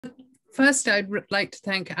First, like to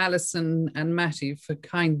thank Alison and Matty for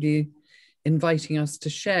kindly inviting us to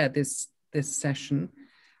share this session.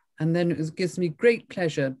 And then it gives me great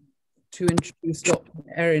pleasure to introduce Dr.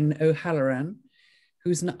 Erin O'Halloran,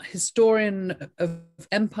 who's a historian of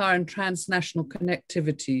empire and transnational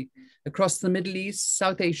connectivity across the Middle East,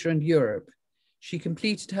 South Asia, and Europe. She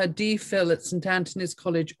completed her DPhil at St. Antony's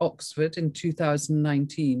College, Oxford in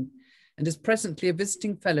 2019, and is presently a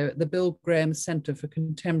visiting fellow at the Bill Graham Centre for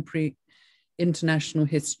Contemporary International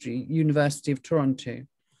History, University of Toronto.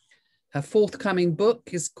 Her forthcoming book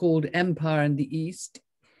is called Empire in the East,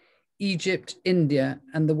 Egypt, India,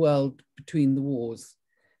 and the World Between the Wars.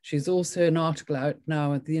 She's also an article out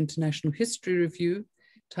now at the International History Review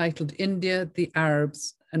titled India, the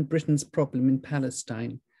Arabs, and Britain's Problem in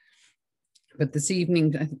Palestine. But this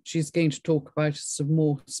evening, I think she's going to talk about some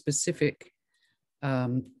more specific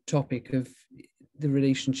topic of the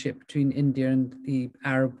relationship between India and the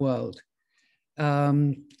Arab world.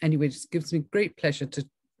 Anyway, it just gives me great pleasure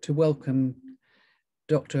to welcome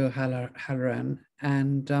Dr. O'Halloran.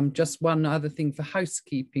 And just one other thing for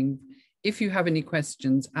housekeeping. If you have any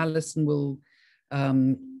questions, Alison will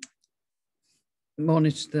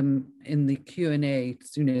monitor them in the Q&A,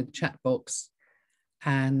 the chat box,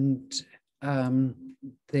 and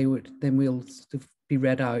they would then will sort of be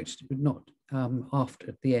read out, not after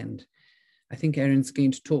at the end. I think Erin's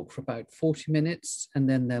going to talk for about 40 minutes, and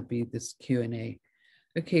then there'll be this Q&A.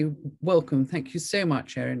 Okay, welcome. Thank you so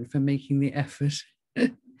much, Erin, for making the effort.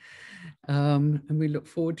 And we look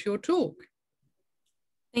forward to your talk.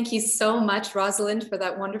 Thank you so much, Rosalind, for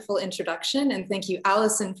that wonderful introduction. And thank you,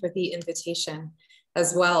 Alison, for the invitation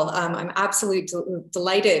as well. I'm absolutely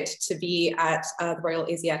delighted to be at the Royal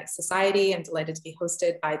Asiatic Society. I'm delighted to be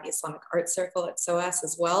hosted by the Islamic Art Circle at SOAS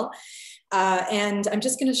as well. And I'm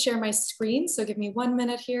just going to share my screen. So give me 1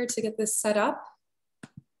 minute here to get this set up.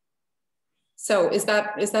 So is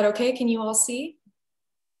that okay? Can you all see?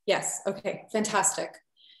 Yes, okay, fantastic.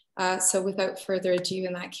 So without further ado,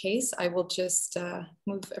 in that case, I will just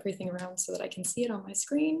move everything around so that I can see it on my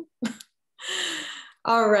screen.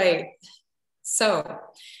 All right. So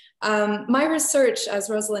my research, as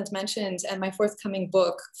Rosalind mentioned, and my forthcoming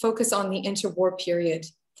book focus on the interwar period.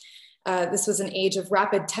 This was an age of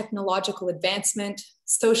rapid technological advancement,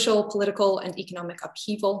 social, political, and economic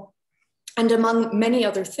upheaval. And among many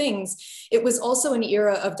other things, it was also an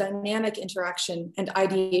era of dynamic interaction and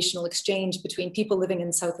ideational exchange between people living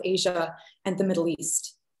in South Asia and the Middle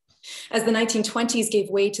East. As the 1920s gave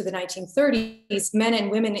way to the 1930s, men and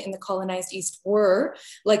women in the colonized East were,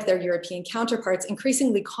 like their European counterparts,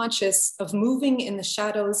 increasingly conscious of moving in the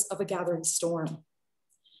shadows of a gathering storm.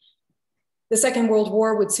 The Second World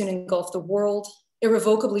War would soon engulf the world,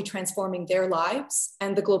 irrevocably transforming their lives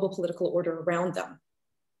and the global political order around them.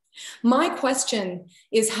 My question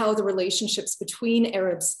is how the relationships between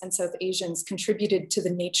Arabs and South Asians contributed to the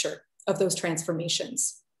nature of those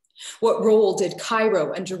transformations. What role did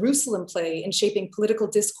Cairo and Jerusalem play in shaping political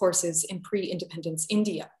discourses in pre-independence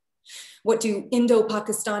India? What do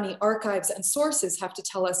Indo-Pakistani archives and sources have to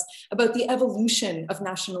tell us about the evolution of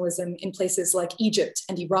nationalism in places like Egypt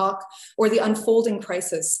and Iraq, or the unfolding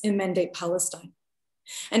crisis in Mandate Palestine?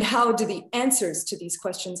 And how do the answers to these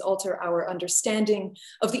questions alter our understanding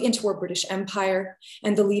of the interwar British Empire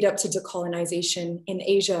and the lead up to decolonization in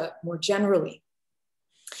Asia more generally?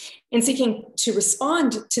 In seeking to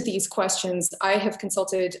respond to these questions, I have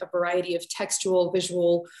consulted a variety of textual,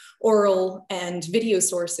 visual, oral, and video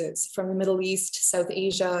sources from the Middle East, South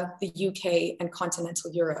Asia, the UK, and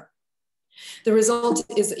continental Europe. The result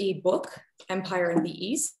is a book, Empire in the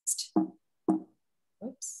East.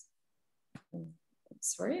 Oops.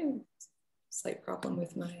 Sorry, slight problem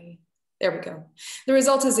with my, there we go. The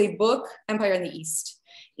result is a book, Empire in the East,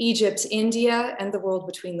 Egypt, India, and the World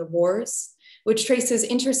Between the Wars, which traces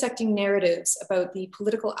intersecting narratives about the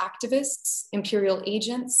political activists, imperial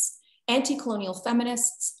agents, anti-colonial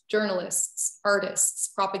feminists, journalists,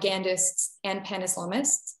 artists, propagandists, and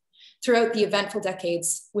pan-Islamists throughout the eventful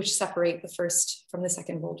decades which separate the First from the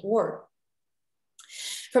Second World War.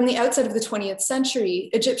 From the outset of the 20th century,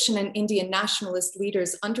 Egyptian and Indian nationalist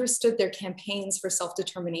leaders understood their campaigns for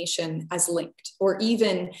self-determination as linked, or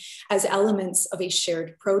even as elements of a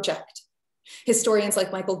shared project. Historians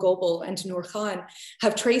like Michael Goebel and Noor Khan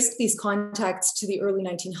have traced these contacts to the early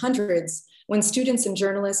 1900s, when students and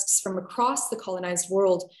journalists from across the colonized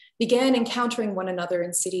world began encountering one another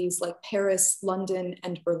in cities like Paris, London,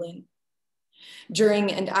 and Berlin.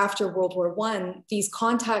 During and after World War I, these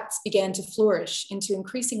contacts began to flourish into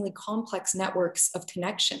increasingly complex networks of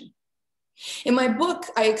connection. In my book,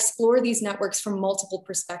 I explore these networks from multiple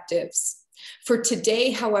perspectives. For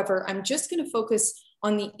today, however, I'm just going to focus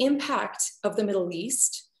on the impact of the Middle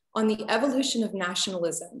East on the evolution of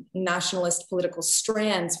nationalism, nationalist political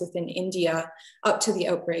strands within India up to the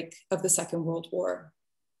outbreak of the Second World War.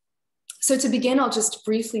 So to begin, I'll just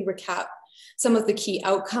briefly recap some of the key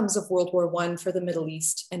outcomes of World War I for the Middle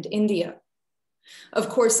East and India. Of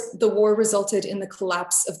course, the war resulted in the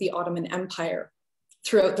collapse of the Ottoman Empire.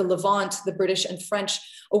 Throughout the Levant, the British and French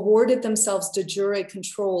awarded themselves de jure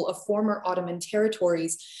control of former Ottoman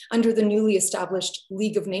territories under the newly established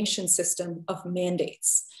League of Nations system of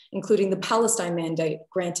mandates, including the Palestine Mandate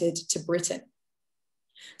granted to Britain.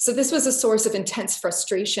 So this was a source of intense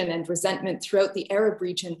frustration and resentment throughout the Arab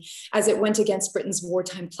region as it went against Britain's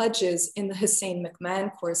wartime pledges in the Hussein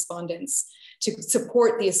McMahon correspondence to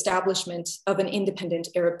support the establishment of an independent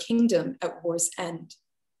Arab kingdom at war's end.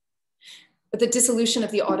 But the dissolution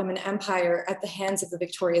of the Ottoman Empire at the hands of the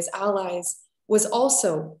victorious allies was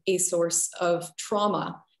also a source of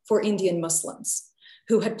trauma for Indian Muslims,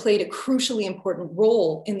 who had played a crucially important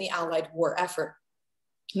role in the Allied war effort.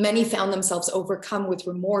 Many found themselves overcome with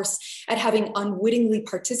remorse at having unwittingly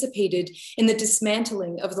participated in the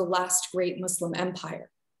dismantling of the last great Muslim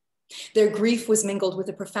empire. Their grief was mingled with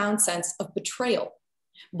a profound sense of betrayal.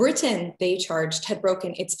 Britain, they charged, had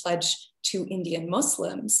broken its pledge to Indian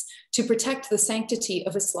Muslims to protect the sanctity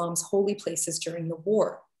of Islam's holy places during the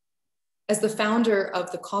war. As the founder of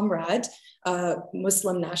the Comrade,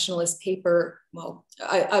 Muslim nationalist paper,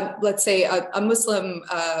 let's say a Muslim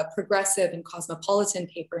progressive and cosmopolitan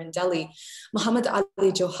paper in Delhi, Muhammad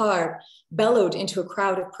Ali Johar bellowed into a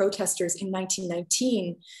crowd of protesters in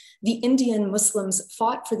 1919, the Indian Muslims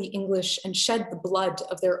fought for the English and shed the blood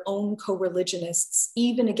of their own co-religionists,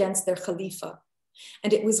 even against their Khalifa.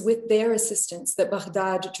 And it was with their assistance that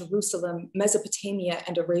Baghdad, Jerusalem, Mesopotamia,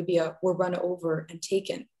 and Arabia were run over and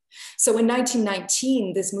taken. So in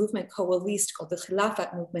 1919, this movement coalesced called the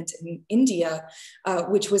Khilafat movement in India,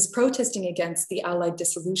 which was protesting against the Allied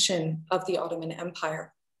dissolution of the Ottoman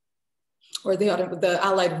Empire, or the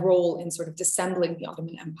Allied role in sort of dissembling the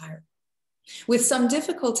Ottoman Empire. With some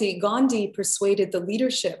difficulty, Gandhi persuaded the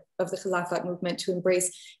leadership of the Khilafat movement to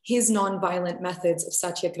embrace his nonviolent methods of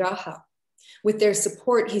satyagraha. With their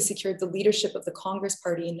support, he secured the leadership of the Congress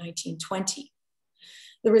Party in 1920.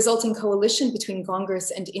 The resulting coalition between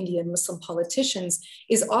Congress and Indian Muslim politicians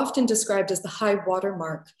is often described as the high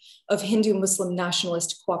watermark of Hindu-Muslim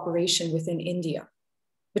nationalist cooperation within India.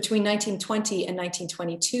 Between 1920 and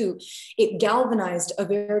 1922, it galvanized a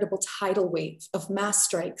veritable tidal wave of mass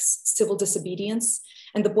strikes, civil disobedience,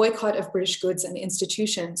 and the boycott of British goods and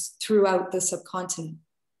institutions throughout the subcontinent.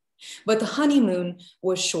 But the honeymoon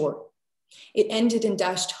was short. It ended in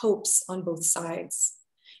dashed hopes on both sides.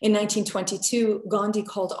 In 1922, Gandhi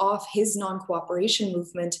called off his non-cooperation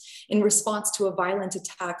movement in response to a violent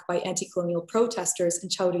attack by anti-colonial protesters in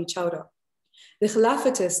Chauri Chaura. The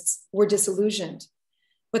Khilafatists were disillusioned,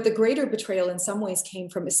 but the greater betrayal in some ways came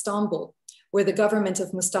from Istanbul, where the government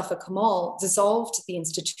of Mustafa Kemal dissolved the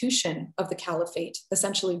institution of the caliphate,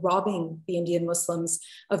 essentially robbing the Indian Muslims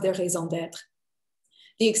of their raison d'etre.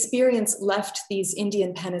 The experience left these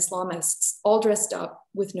Indian pan-Islamists all dressed up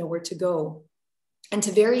with nowhere to go, and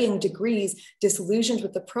to varying degrees disillusioned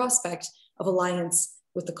with the prospect of alliance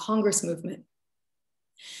with the Congress movement.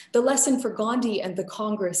 The lesson for Gandhi and the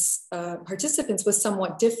Congress participants was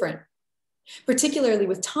somewhat different. Particularly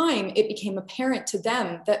with time, it became apparent to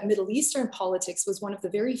them that Middle Eastern politics was one of the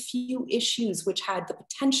very few issues which had the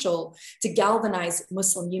potential to galvanize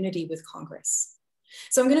Muslim unity with Congress.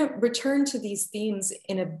 So I'm going to return to these themes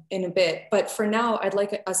in a bit, but for now, I'd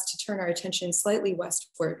like us to turn our attention slightly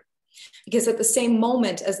westward. Because at the same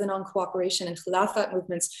moment as the non-cooperation and Khilafat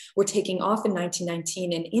movements were taking off in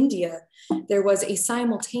 1919 in India, there was a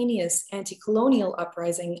simultaneous anti-colonial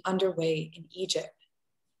uprising underway in Egypt.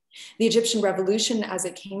 The Egyptian Revolution, as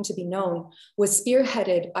it came to be known, was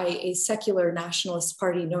spearheaded by a secular nationalist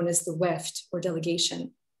party known as the Weft, or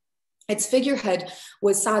delegation. Its figurehead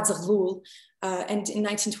was Saad Zaghloul, and in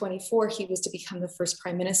 1924, he was to become the first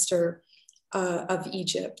prime minister of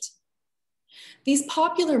Egypt. These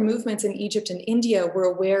popular movements in Egypt and India were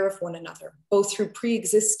aware of one another, both through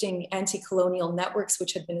pre-existing anti-colonial networks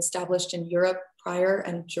which had been established in Europe prior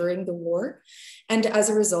and during the war, and as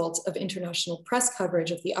a result of international press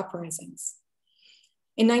coverage of the uprisings.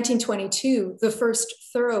 In 1922, the first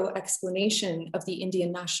thorough explanation of the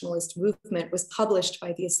Indian nationalist movement was published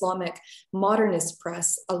by the Islamic modernist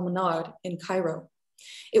press Al-Manar in Cairo.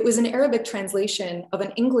 It was an Arabic translation of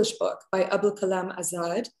an English book by Abul Kalam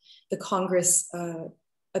Azad, the Congress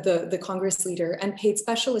leader, and paid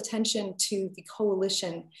special attention to the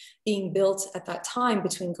coalition being built at that time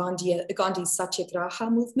between Gandhi's Satyagraha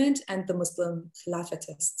movement and the Muslim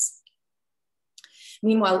Khilafatists.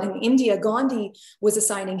 Meanwhile, in India, Gandhi was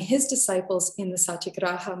assigning his disciples in the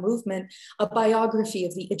Satyagraha movement a biography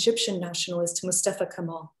of the Egyptian nationalist Mustafa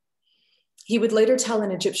Kemal. He would later tell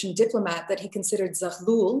an Egyptian diplomat that he considered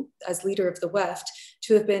Zaghlul, as leader of the West,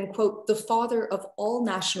 to have been, quote, the father of all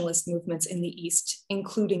nationalist movements in the East,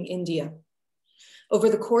 including India. Over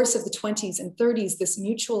the course of the 20s and 30s, this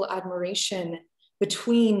mutual admiration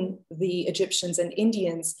between the Egyptians and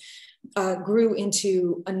Indians grew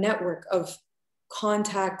into a network of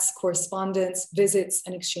contacts, correspondence, visits,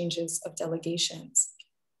 and exchanges of delegations.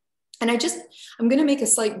 And I'm going to make a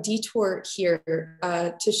slight detour here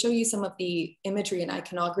to show you some of the imagery and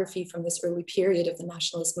iconography from this early period of the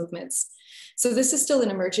nationalist movements. So this is still an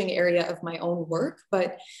emerging area of my own work,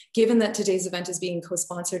 but given that today's event is being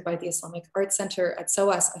co-sponsored by the Islamic Art Center at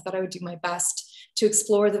SOAS, I thought I would do my best to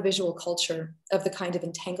explore the visual culture of the kind of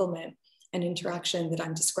entanglement and interaction that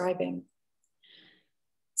I'm describing.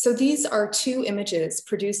 So these are two images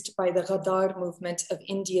produced by the Ghadar movement of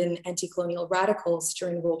Indian anti-colonial radicals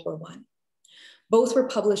during World War I. Both were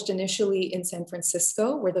published initially in San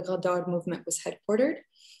Francisco, where the Ghadar movement was headquartered,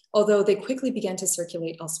 although they quickly began to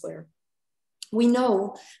circulate elsewhere. We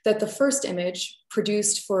know that the first image,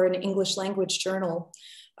 produced for an English language journal,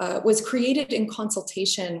 was created in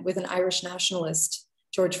consultation with an Irish nationalist,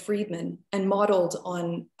 George Friedman, and modeled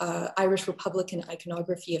on Irish Republican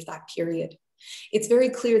iconography of that period. It's very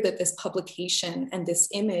clear that this publication and this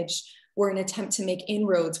image were an attempt to make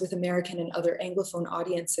inroads with American and other Anglophone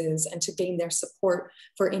audiences and to gain their support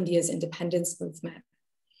for India's independence movement.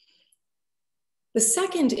 The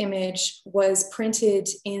second image was printed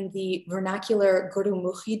in the vernacular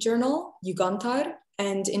Gurumukhi journal, Yugantar,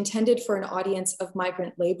 and intended for an audience of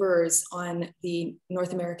migrant laborers on the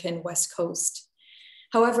North American West Coast.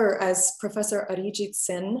 However, as Professor Arijit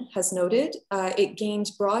Sen has noted, it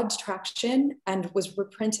gained broad traction and was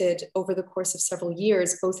reprinted over the course of several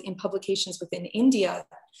years, both in publications within India,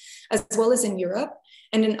 as well as in Europe,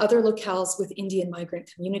 and in other locales with Indian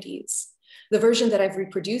migrant communities. The version that I've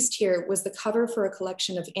reproduced here was the cover for a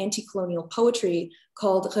collection of anti-colonial poetry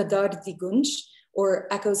called Ghadar di Gunj, or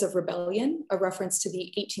Echoes of Rebellion, a reference to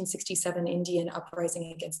the 1867 Indian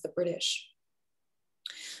uprising against the British.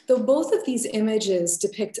 Though both of these images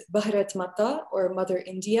depict Bharat Mata, or Mother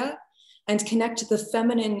India, and connect the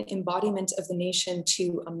feminine embodiment of the nation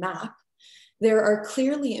to a map, there are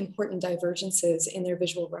clearly important divergences in their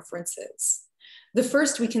visual references. The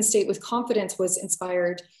first, we can state with confidence, was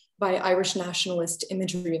inspired by Irish nationalist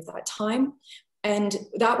imagery of that time, and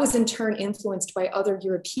that was in turn influenced by other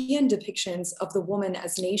European depictions of the woman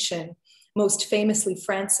as nation, most famously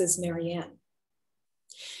France's Marianne.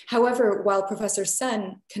 However, while Professor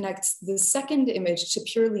Sen connects the second image to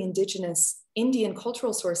purely indigenous Indian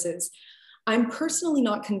cultural sources, I'm personally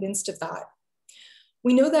not convinced of that.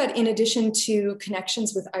 We know that in addition to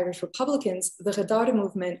connections with Irish Republicans, the Ghadar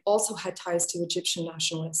movement also had ties to Egyptian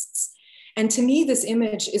nationalists. And to me, this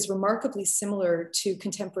image is remarkably similar to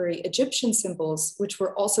contemporary Egyptian symbols, which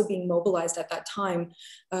were also being mobilized at that time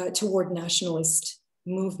toward nationalist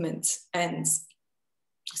movement ends.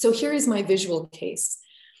 So here is my visual case.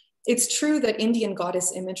 It's true that Indian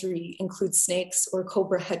goddess imagery includes snakes or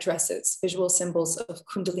cobra headdresses, visual symbols of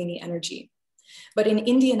Kundalini energy. But in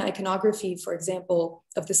Indian iconography, for example,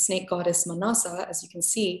 of the snake goddess Manasa, as you can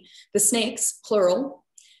see, the snakes, plural,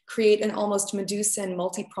 create an almost Medusan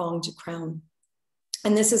multi-pronged crown.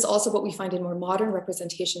 And this is also what we find in more modern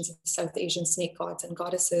representations of South Asian snake gods and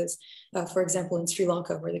goddesses, for example, in Sri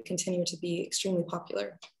Lanka, where they continue to be extremely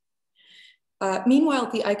popular.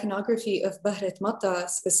 Meanwhile, the iconography of Bharat Mata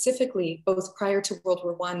specifically, both prior to World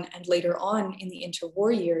War I and later on in the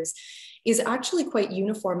interwar years, is actually quite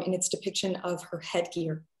uniform in its depiction of her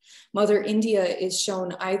headgear. Mother India is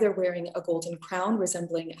shown either wearing a golden crown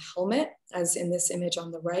resembling a helmet, as in this image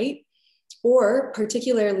on the right, or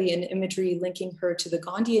particularly in imagery linking her to the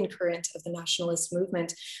Gandhian current of the nationalist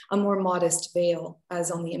movement, a more modest veil,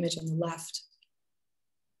 as on the image on the left.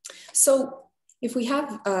 So if we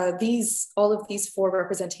have all of these four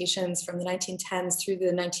representations from the 1910s through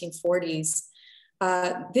the 1940s,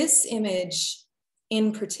 this image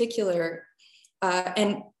in particular,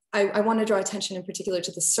 and I want to draw attention in particular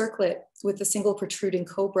to the circlet with the single protruding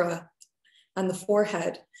cobra on the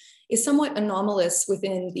forehead, is somewhat anomalous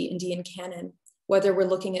within the Indian canon, whether we're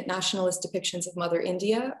looking at nationalist depictions of Mother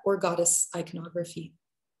India or goddess iconography.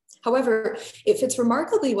 However, it fits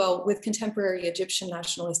remarkably well with contemporary Egyptian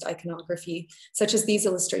nationalist iconography, such as these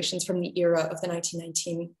illustrations from the era of the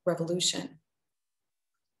 1919 revolution.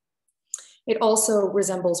 It also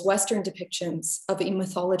resembles Western depictions of a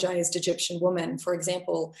mythologized Egyptian woman, for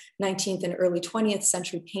example, 19th and early 20th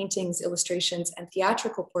century paintings, illustrations, and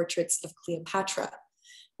theatrical portraits of Cleopatra,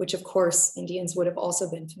 which of course Indians would have also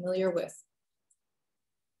been familiar with.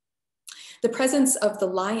 The presence of the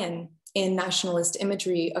lion in nationalist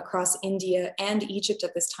imagery across India and Egypt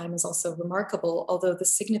at this time is also remarkable, although the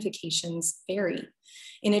significations vary.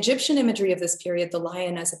 In Egyptian imagery of this period, the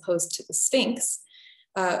lion, as opposed to the Sphinx,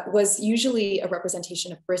 was usually a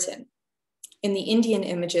representation of Britain. In the Indian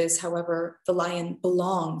images, however, the lion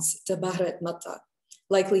belongs to Bharat Mata,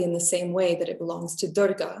 likely in the same way that it belongs to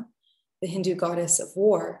Durga, the Hindu goddess of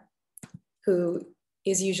war, who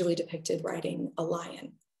is usually depicted riding a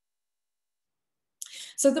lion.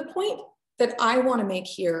 So the point that I want to make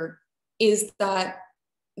here is that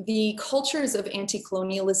the cultures of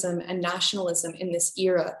anti-colonialism and nationalism in this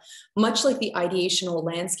era, much like the ideational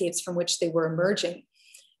landscapes from which they were emerging,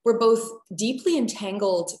 were both deeply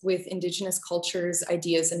entangled with indigenous cultures,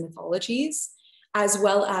 ideas, and mythologies, as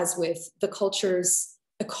well as with the cultures,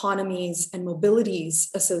 economies, and mobilities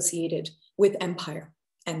associated with empire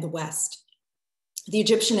and the West. The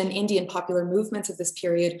Egyptian and Indian popular movements of this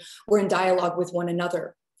period were in dialogue with one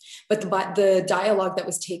another, but the dialogue that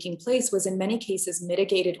was taking place was in many cases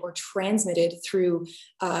mitigated or transmitted through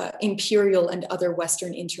imperial and other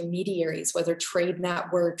Western intermediaries, whether trade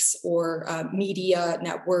networks or media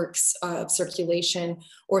networks of circulation,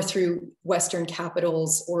 or through Western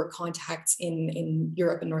capitals or contacts in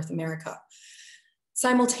Europe and North America.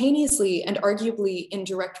 Simultaneously, and arguably in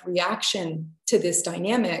direct reaction to this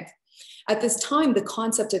dynamic, at this time, the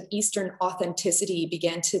concept of Eastern authenticity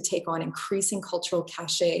began to take on increasing cultural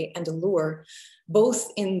cachet and allure, both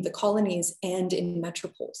in the colonies and in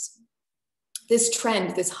metropoles. This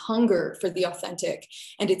trend, this hunger for the authentic,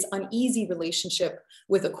 and its uneasy relationship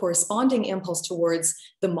with a corresponding impulse towards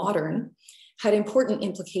the modern, had important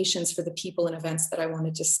implications for the people and events that I want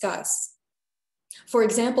to discuss. For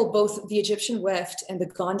example, both the Egyptian Weft and the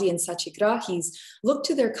Gandhian Satyagrahis looked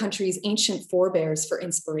to their country's ancient forebears for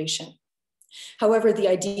inspiration. However, the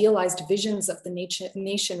idealized visions of the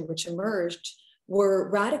nation which emerged were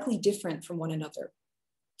radically different from one another.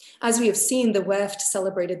 As we have seen, the Weft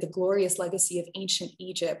celebrated the glorious legacy of ancient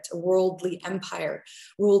Egypt, a worldly empire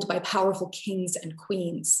ruled by powerful kings and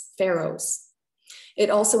queens, pharaohs. It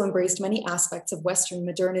also embraced many aspects of Western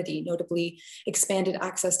modernity, notably expanded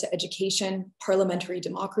access to education, parliamentary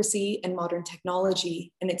democracy, and modern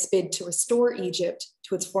technology in its bid to restore Egypt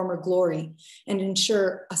to its former glory and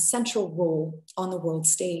ensure a central role on the world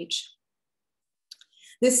stage.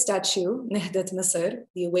 This statue, Nehdat Misr,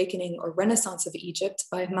 the awakening or renaissance of Egypt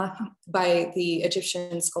by the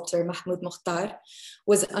Egyptian sculptor Mahmoud Mukhtar,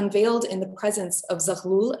 was unveiled in the presence of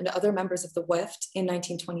Zaghlul and other members of the Weft in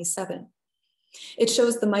 1927. It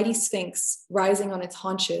shows the mighty Sphinx rising on its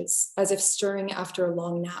haunches as if stirring after a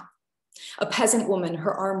long nap. A peasant woman,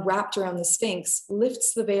 her arm wrapped around the Sphinx,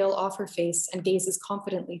 lifts the veil off her face and gazes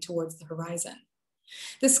confidently towards the horizon.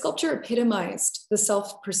 This sculpture epitomized the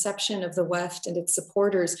self-perception of the Weft and its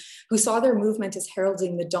supporters, who saw their movement as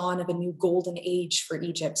heralding the dawn of a new golden age for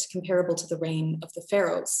Egypt, comparable to the reign of the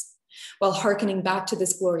pharaohs. While hearkening back to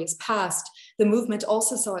this glorious past, the movement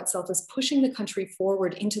also saw itself as pushing the country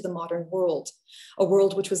forward into the modern world, a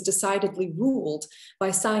world which was decidedly ruled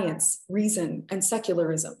by science, reason, and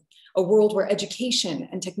secularism, a world where education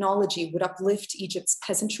and technology would uplift Egypt's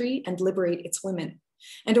peasantry and liberate its women,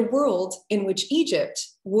 and a world in which Egypt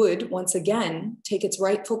would once again take its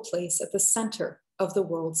rightful place at the center of the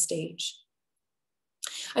world stage.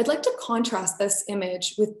 I'd like to contrast this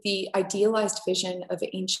image with the idealized vision of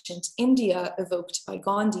ancient India evoked by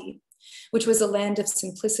Gandhi, which was a land of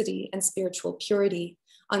simplicity and spiritual purity,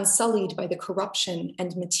 unsullied by the corruption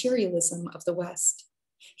and materialism of the West.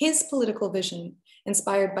 His political vision,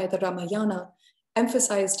 inspired by the Ramayana,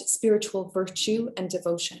 emphasized spiritual virtue and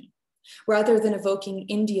devotion. Rather than evoking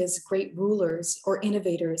India's great rulers or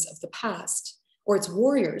innovators of the past, or its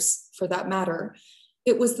warriors for that matter,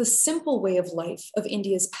 it was the simple way of life of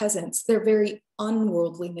India's peasants, their very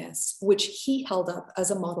unworldliness, which he held up as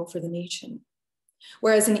a model for the nation.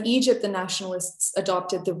 Whereas in Egypt, the nationalists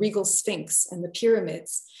adopted the regal Sphinx and the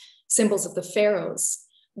pyramids, symbols of the pharaohs,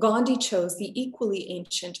 Gandhi chose the equally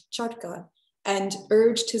ancient charkha and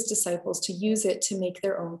urged his disciples to use it to make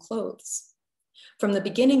their own clothes. From the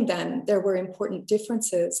beginning then, there were important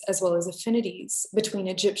differences as well as affinities between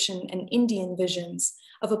Egyptian and Indian visions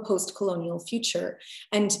of a post-colonial future.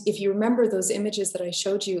 And if you remember those images that I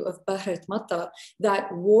showed you of Bharat Mata,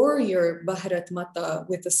 that warrior Bharat Mata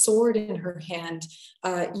with the sword in her hand,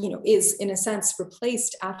 is in a sense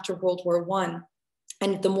replaced after World War I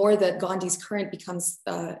And the more that Gandhi's current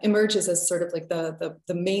emerges as sort of like the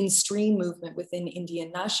mainstream movement within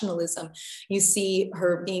Indian nationalism, you see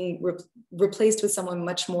her being replaced with someone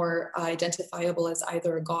much more identifiable as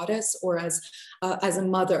either a goddess or as a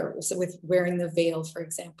mother, so with wearing the veil, for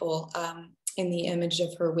example, in the image of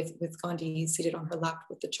her with Gandhi seated on her lap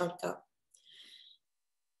with the charka.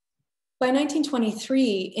 By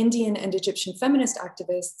 1923, Indian and Egyptian feminist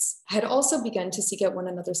activists had also begun to seek out one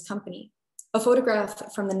another's company. A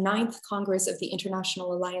photograph from the 9th Congress of the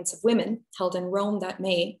International Alliance of Women, held in Rome that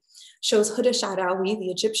May, shows Huda Sha'rawi,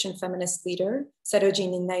 the Egyptian feminist leader,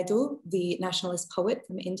 Sarojini Naidu, the nationalist poet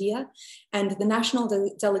from India, and the national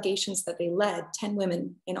delegations that they led, 10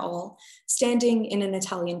 women in all, standing in an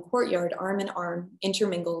Italian courtyard, arm in arm,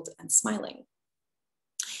 intermingled and smiling.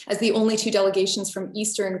 As the only 2 delegations from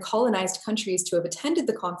Eastern colonized countries to have attended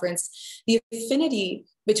the conference, the affinity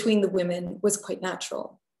between the women was quite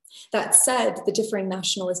natural. That said, the differing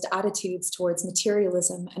nationalist attitudes towards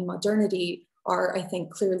materialism and modernity are, I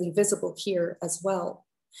think, clearly visible here as well.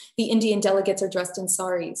 The Indian delegates are dressed in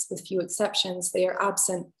saris, with few exceptions. They are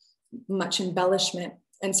absent much embellishment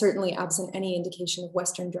and certainly absent any indication of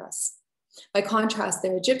Western dress. By contrast,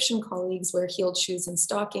 their Egyptian colleagues wear heeled shoes and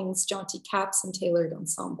stockings, jaunty caps, and tailored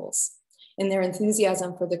ensembles. In their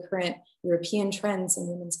enthusiasm for the current European trends in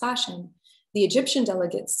women's fashion, the Egyptian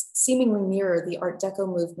delegates seemingly mirror the Art Deco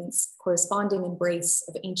movement's corresponding embrace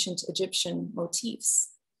of ancient Egyptian motifs.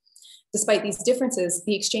 Despite these differences,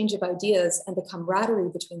 the exchange of ideas and the camaraderie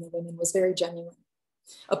between the women was very genuine.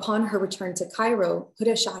 Upon her return to Cairo,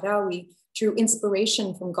 Huda Sha'rawi drew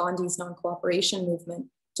inspiration from Gandhi's non-cooperation movement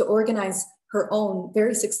to organize her own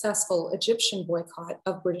very successful Egyptian boycott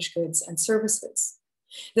of British goods and services.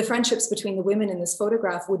 The friendships between the women in this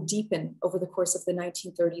photograph would deepen over the course of the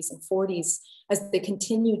 1930s and 40s as they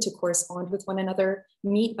continued to correspond with one another,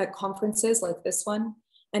 meet at conferences like this one,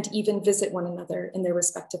 and even visit one another in their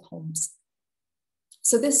respective homes.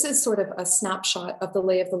 So this is sort of a snapshot of the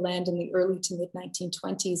lay of the land in the early to mid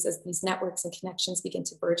 1920s as these networks and connections begin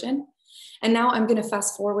to burgeon. And now I'm going to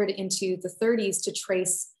fast forward into the 30s to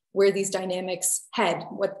trace where these dynamics head,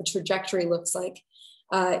 what the trajectory looks like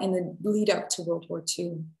in the lead up to World War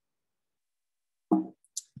II.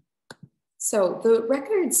 So the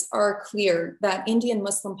records are clear that Indian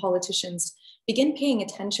Muslim politicians begin paying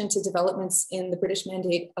attention to developments in the British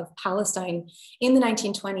Mandate of Palestine in the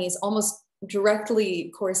 1920s, almost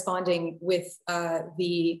directly corresponding with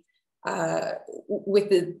the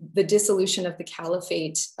dissolution of the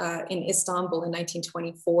Caliphate in Istanbul in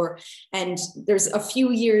 1924. And there's a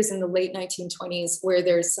few years in the late 1920s where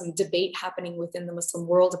there's some debate happening within the Muslim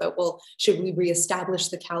world about, well, should we reestablish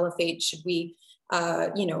the Caliphate? Should we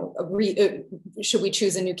should we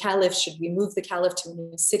choose a new caliph? Should we move the caliph to a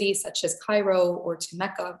new city such as Cairo or to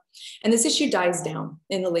Mecca? And this issue dies down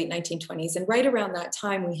in the late 1920s. And right around that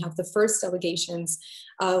time, we have the first delegations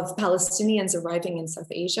of Palestinians arriving in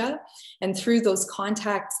South Asia. And through those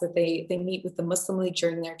contacts that they meet with the Muslim League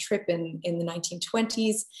during their trip in the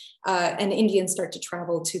 1920s, and Indians start to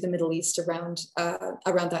travel to the Middle East around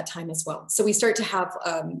that time as well. So we start to have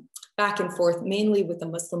back and forth, mainly with the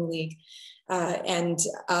Muslim League, and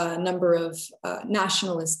a number of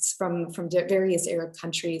nationalists from various Arab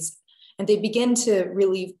countries. And they begin to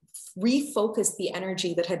really refocus the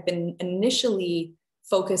energy that had been initially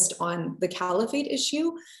focused on the caliphate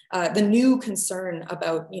issue, the new concern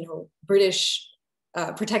about British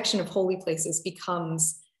protection of holy places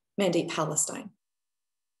becomes Mandate Palestine.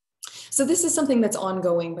 So this is something that's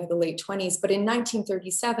ongoing by the late 20s, but in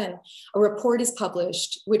 1937, a report is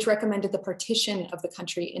published which recommended the partition of the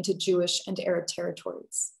country into Jewish and Arab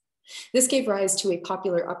territories. This gave rise to a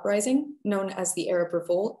popular uprising known as the Arab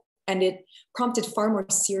Revolt, and it prompted far more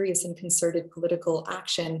serious and concerted political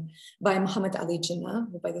action by Muhammad Ali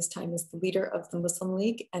Jinnah, who by this time is the leader of the Muslim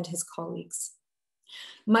League, and his colleagues.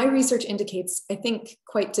 My research indicates, I think,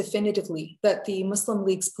 quite definitively that the Muslim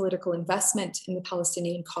League's political investment in the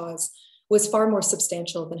Palestinian cause was far more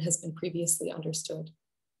substantial than has been previously understood.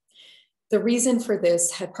 The reason for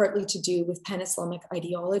this had partly to do with pan-Islamic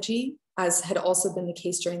ideology, as had also been the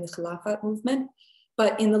case during the Khilafat movement.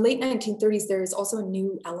 But in the late 1930s, there is also a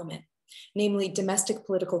new element, namely domestic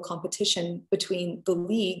political competition between the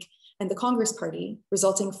League and the Congress Party,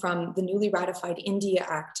 resulting from the newly ratified India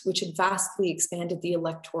Act, which had vastly expanded the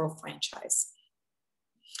electoral franchise.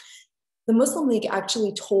 The Muslim League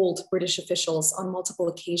actually told British officials on multiple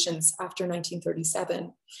occasions after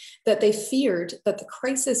 1937 that they feared that the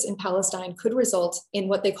crisis in Palestine could result in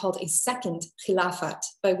what they called a second Khilafat,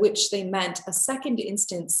 by which they meant a second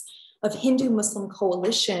instance of Hindu-Muslim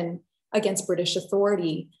coalition against British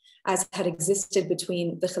authority, as had existed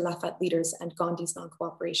between the Khilafat leaders and Gandhi's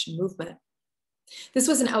non-cooperation movement. This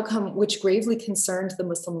was an outcome which gravely concerned the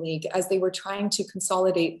Muslim League as they were trying to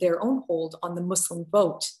consolidate their own hold on the Muslim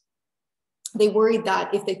vote. They worried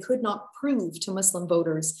that if they could not prove to Muslim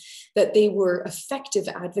voters that they were effective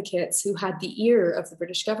advocates who had the ear of the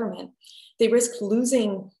British government, they risked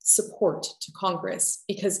losing support to Congress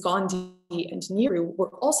because Gandhi and Nehru were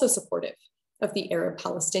also supportive of the Arab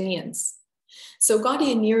Palestinians. So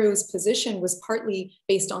Gandhi and Nehru's position was partly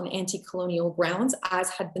based on anti-colonial grounds, as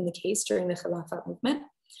had been the case during the Khilafat movement.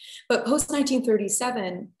 But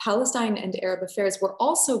post-1937, Palestine and Arab affairs were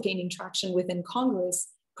also gaining traction within Congress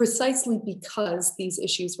precisely because these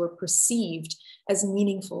issues were perceived as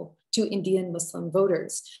meaningful to Indian Muslim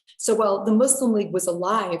voters. So while the Muslim League was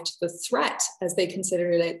alive to the threat, as they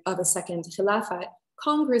considered it, of a second Khilafat,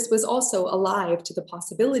 Congress was also alive to the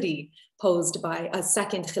possibility posed by a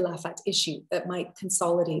second Khilafat issue that might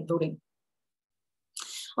consolidate voting.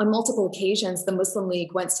 On multiple occasions, the Muslim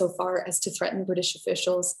League went so far as to threaten British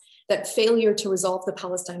officials that failure to resolve the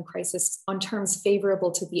Palestine crisis on terms favorable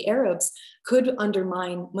to the Arabs could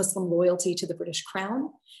undermine Muslim loyalty to the British Crown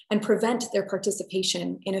and prevent their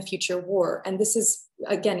participation in a future war. And this is,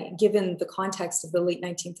 again, given the context of the late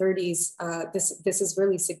 1930s, this is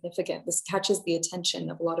really significant. This catches the attention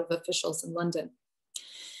of a lot of officials in London.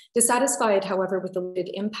 Dissatisfied, however, with the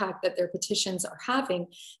limited impact that their petitions are having,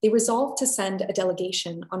 they resolved to send a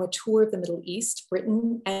delegation on a tour of the Middle East,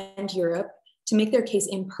 Britain, and Europe to make their case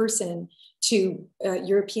in person to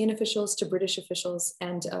European officials, to British officials,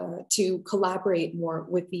 and to collaborate more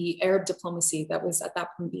with the Arab diplomacy that was at that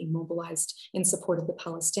point being mobilized in support of the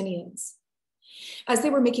Palestinians. As they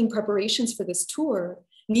were making preparations for this tour,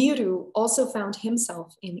 Nehru also found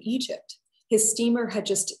himself in Egypt. His steamer had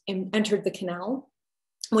just entered the canal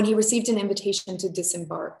when he received an invitation to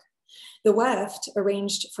disembark. The Weft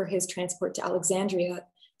arranged for his transport to Alexandria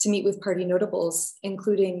to meet with party notables,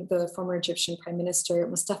 including the former Egyptian Prime Minister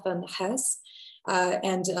Mustafa Nahes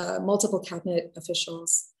and multiple cabinet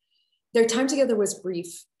officials. Their time together was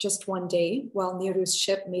brief, just one day, while Nehru's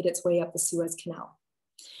ship made its way up the Suez Canal.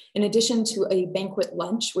 In addition to a banquet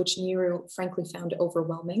lunch, which Nehru frankly found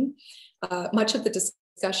overwhelming, much of the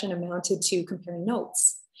discussion amounted to comparing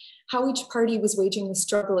notes, how each party was waging the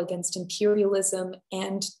struggle against imperialism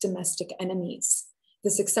and domestic enemies, the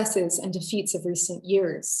successes and defeats of recent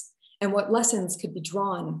years, and what lessons could be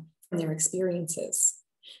drawn from their experiences.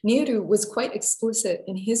 Nehru was quite explicit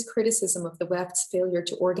in his criticism of the Weft's failure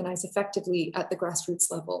to organize effectively at the grassroots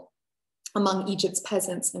level among Egypt's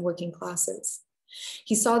peasants and working classes.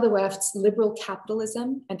 He saw the Weft's liberal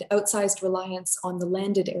capitalism and outsized reliance on the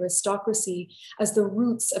landed aristocracy as the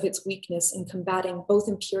roots of its weakness in combating both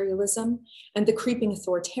imperialism and the creeping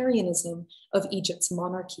authoritarianism of Egypt's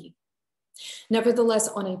monarchy. Nevertheless,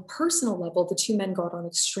 on a personal level, the two men got on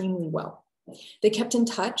extremely well. They kept in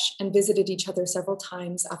touch and visited each other several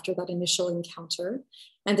times after that initial encounter,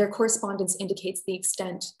 and their correspondence indicates the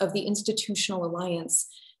extent of the institutional alliance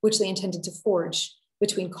which they intended to forge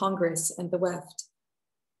between Congress and the Weft.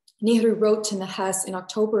 Nehru wrote to Nahes in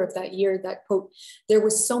October of that year that, quote, "There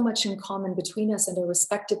was so much in common between us and our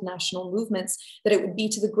respective national movements that it would be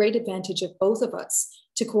to the great advantage of both of us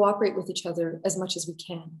to cooperate with each other as much as we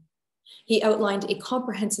can." He outlined a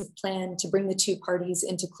comprehensive plan to bring the two parties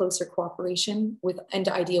into closer cooperation and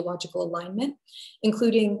ideological alignment,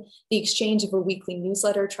 including the exchange of a weekly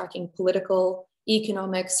newsletter tracking political,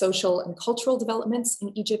 economic, social, and cultural developments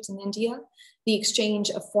in Egypt and India, the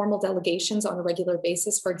exchange of formal delegations on a regular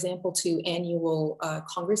basis, for example, to annual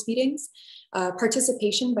Congress meetings,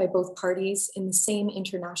 participation by both parties in the same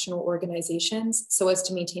international organizations so as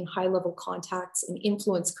to maintain high-level contacts and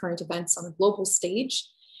influence current events on a global stage,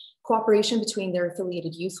 cooperation between their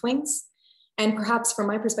affiliated youth wings, and perhaps from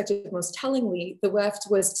my perspective, most tellingly, the Weft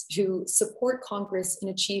was to support Congress in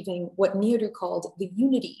achieving what Nehru called the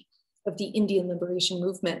unity of the Indian liberation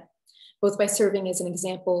movement, both by serving as an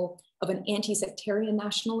example of an anti-sectarian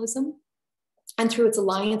nationalism and through its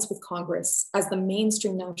alliance with Congress as the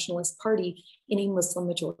mainstream nationalist party in a Muslim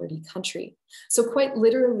majority country. So quite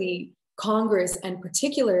literally, Congress, and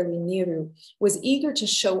particularly Nehru, was eager to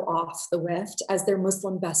show off the Weft as their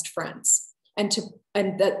Muslim best friends, and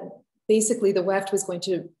that basically the Weft was going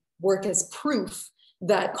to work as proof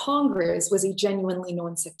that Congress was a genuinely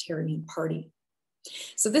non-sectarian party.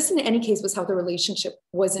 So this, in any case, was how the relationship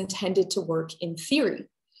was intended to work in theory.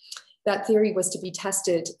 That theory was to be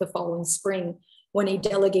tested the following spring when a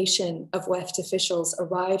delegation of Weft officials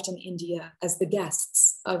arrived in India as the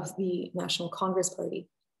guests of the National Congress Party.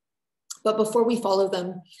 But before we follow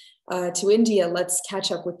them to India, let's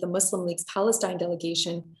catch up with the Muslim League's Palestine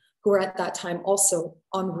delegation, who were at that time also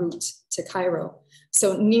en route to Cairo.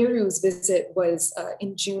 So Nehru's visit was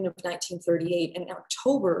in June of 1938. And in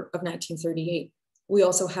October of 1938, we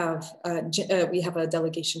also have a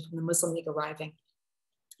delegation from the Muslim League arriving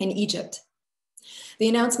in Egypt. The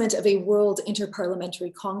announcement of a World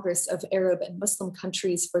Interparliamentary Congress of Arab and Muslim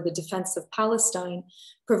countries for the defense of Palestine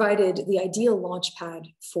provided the ideal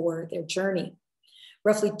launchpad for their journey.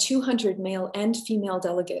 Roughly 200 male and female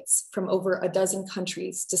delegates from over a dozen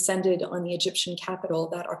countries descended on the Egyptian capital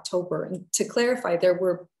that October. And to clarify, there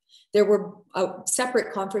were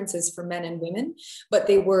separate conferences for men and women, but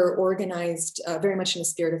they were organized very much in a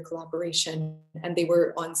spirit of collaboration, and they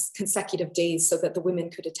were on consecutive days so that the women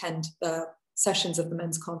could attend the sessions of the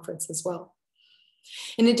men's conference as well.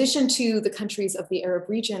 In addition to the countries of the Arab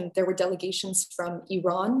region, there were delegations from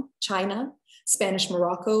Iran, China, Spanish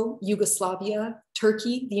Morocco, Yugoslavia,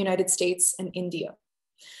 Turkey, the United States, and India.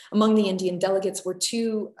 Among the Indian delegates were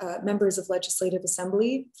two members of Legislative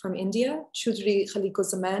Assembly from India, Chaudhry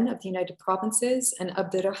Khaliquzzaman of the United Provinces and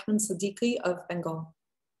Abdurrahman Siddiqui of Bengal.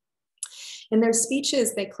 In their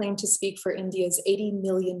speeches, they claimed to speak for India's 80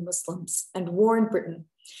 million Muslims and warned Britain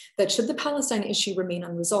that should the Palestine issue remain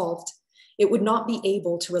unresolved, it would not be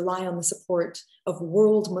able to rely on the support of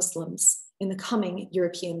world Muslims in the coming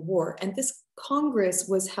European war. And this Congress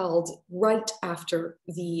was held right after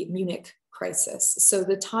the Munich crisis. So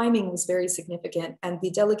the timing was very significant, and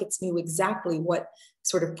the delegates knew exactly what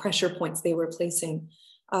sort of pressure points they were placing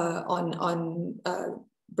on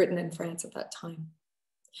Britain and France at that time.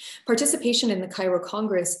 Participation in the Cairo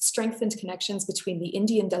Congress strengthened connections between the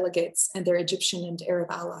Indian delegates and their Egyptian and Arab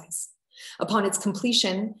allies. Upon its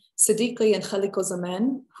completion, Siddiqui and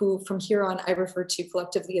Khaliquzzaman, who from here on I refer to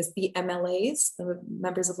collectively as the MLAs, the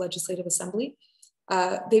members of Legislative Assembly,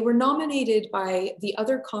 they were nominated by the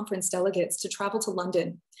other conference delegates to travel to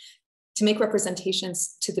London to make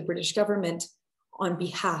representations to the British government on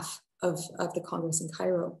behalf of the Congress in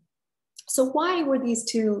Cairo. So why were these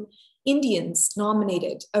two Indians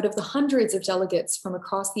nominated out of the hundreds of delegates from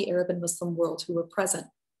across the Arab and Muslim world who were present?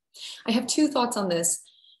 I have two thoughts on this.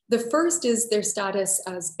 The first is their status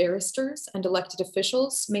as barristers and elected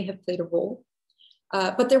officials may have played a role,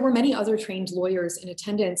 but there were many other trained lawyers in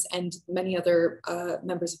attendance and many other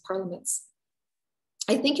members of parliaments.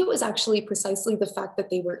 I think it was actually precisely the fact that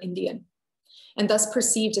they were Indian and thus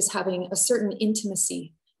perceived as having a certain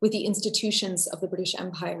intimacy with the institutions of the British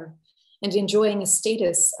Empire and enjoying a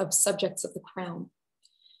status of subjects of the crown.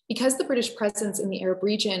 Because the British presence in the Arab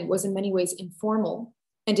region was in many ways informal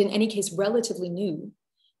and in any case relatively new,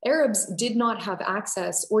 Arabs did not have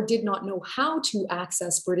access or did not know how to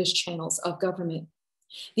access British channels of government.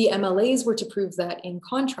 The MLAs were to prove that, in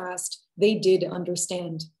contrast, they did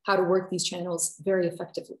understand how to work these channels very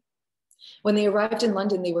effectively. When they arrived in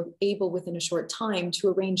London, they were able within a short time to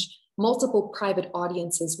arrange multiple private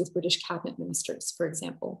audiences with British cabinet ministers, for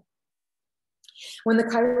example. When the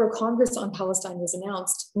Cairo Congress on Palestine was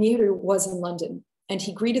announced, Nehru was in London, and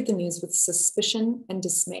he greeted the news with suspicion and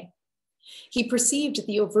dismay. He perceived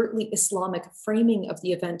the overtly Islamic framing of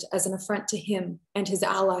the event as an affront to him and his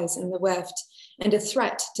allies in the West, and a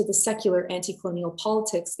threat to the secular anti-colonial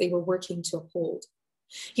politics they were working to uphold.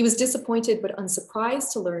 He was disappointed but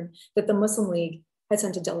unsurprised to learn that the Muslim League had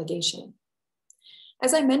sent a delegation.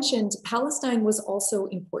 As I mentioned, Palestine was also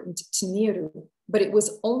important to Nehru, but it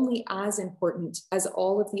was only as important as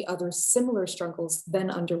all of the other similar struggles then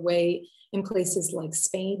underway in places like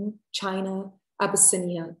Spain, China,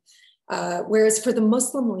 Abyssinia. Whereas for the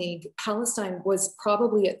Muslim League, Palestine was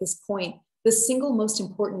probably at this point the single most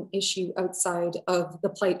important issue outside of the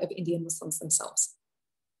plight of Indian Muslims themselves.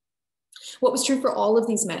 What was true for all of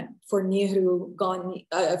these men, for Nehru and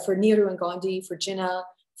Gandhi, for Jinnah,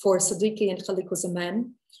 for Siddiqui and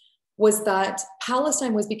Khaliquzzaman, was that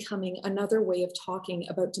Palestine was becoming another way of talking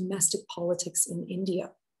about domestic politics in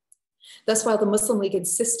India. Thus, while the Muslim League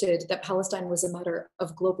insisted that Palestine was a matter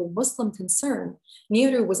of global Muslim concern,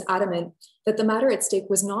 Nehru was adamant that the matter at stake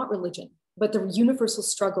was not religion, but the universal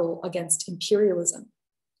struggle against imperialism.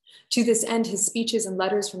 To this end, his speeches and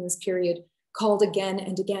letters from this period called again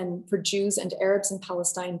and again for Jews and Arabs in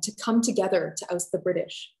Palestine to come together to oust the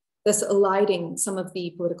British, thus eliding some of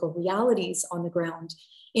the political realities on the ground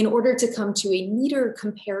in order to come to a neater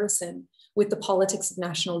comparison with the politics of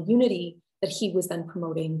national unity that he was then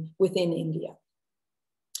promoting within India.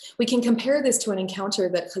 We can compare this to an encounter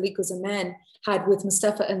that Khaliquzzaman had with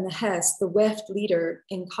Mustafa al-Nahas, the Weft leader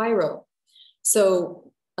in Cairo.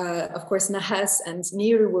 So, of course, Nahas and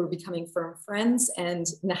Nehru were becoming firm friends, and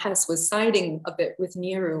Nahas was siding a bit with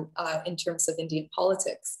Nehru in terms of Indian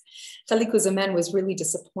politics. Khaliquzzaman was really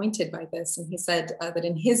disappointed by this, and he said that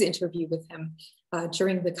in his interview with him,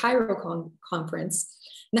 during the Cairo conference,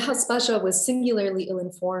 Nahas Pasha was singularly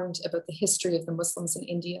ill-informed about the history of the Muslims in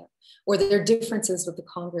India or their differences with the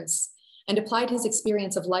Congress, and applied his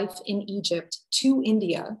experience of life in Egypt to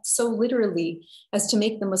India so literally as to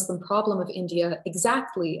make the Muslim problem of India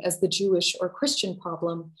exactly as the Jewish or Christian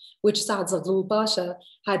problem which Saad Zaghloul Pasha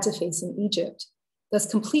had to face in Egypt, thus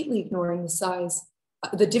completely ignoring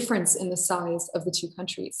the difference in the size of the two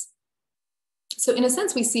countries. So in a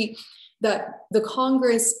sense, we see that the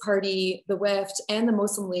Congress Party, the Weft, and the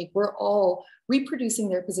Muslim League were all reproducing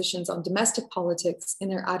their positions on domestic politics in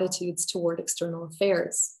their attitudes toward external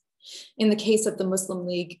affairs. In the case of the Muslim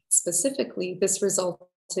League specifically, this resulted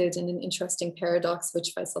in an interesting paradox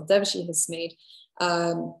which Faisal Devshi has made,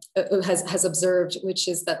 has observed, which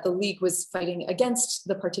is that the League was fighting against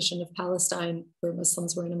the partition of Palestine, where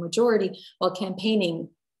Muslims were in a majority, while campaigning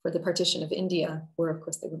for the partition of India, where of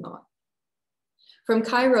course they were not. From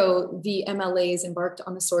Cairo, the MLAs embarked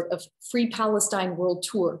on a sort of Free Palestine World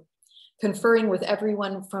Tour, conferring with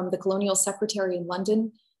everyone from the Colonial Secretary in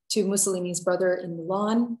London to Mussolini's brother in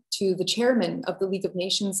Milan, to the chairman of the League of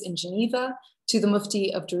Nations in Geneva, to the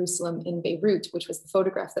Mufti of Jerusalem in Beirut, which was the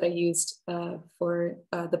photograph that I used for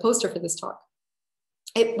the poster for this talk.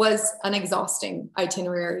 It was an exhausting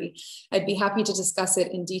itinerary. I'd be happy to discuss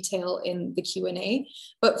it in detail in the Q&A,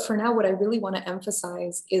 but for now, what I really want to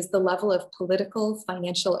emphasize is the level of political,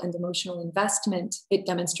 financial, and emotional investment it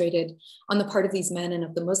demonstrated on the part of these men and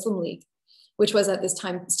of the Muslim League, which was at this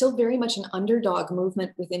time still very much an underdog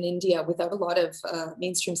movement within India without a lot of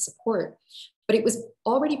mainstream support, but it was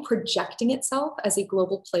already projecting itself as a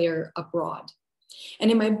global player abroad.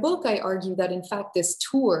 And in my book, I argue that in fact, this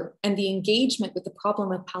tour and the engagement with the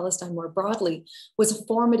problem of Palestine more broadly was a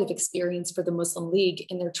formative experience for the Muslim League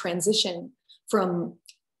in their transition from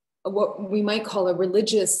what we might call a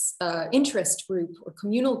religious interest group or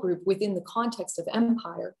communal group within the context of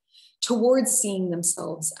empire towards seeing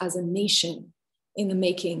themselves as a nation in the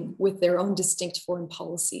making with their own distinct foreign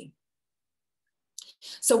policy.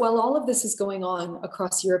 So while all of this is going on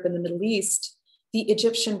across Europe and the Middle East, the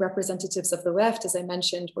Egyptian representatives of the Weft, as I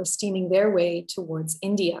mentioned, were steaming their way towards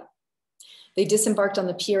India. They disembarked on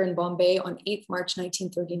the pier in Bombay on 8th March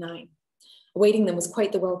 1939. Awaiting them was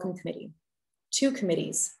quite the welcome committee, 2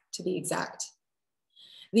 committees to be exact.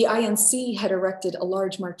 The INC had erected a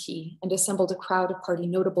large marquee and assembled a crowd of party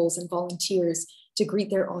notables and volunteers to greet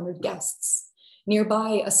their honored guests.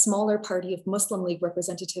 Nearby, a smaller party of Muslim League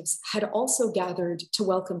representatives had also gathered to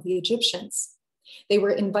welcome the Egyptians. They were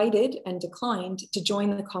invited and declined to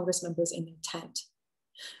join the Congress members in their tent.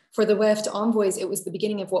 For the Weft envoys, it was the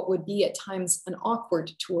beginning of what would be at times an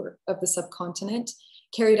awkward tour of the subcontinent,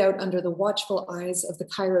 carried out under the watchful eyes of the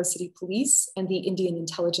Cairo City Police and the Indian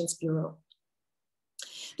Intelligence Bureau.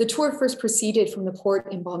 The tour first proceeded from the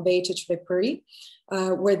port in Bombay to Tripuri,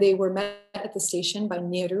 where they were met at the station by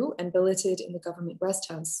Nehru and billeted in the government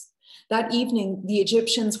rest house. That evening, the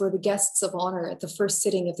Egyptians were the guests of honor at the first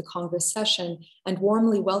sitting of the Congress session and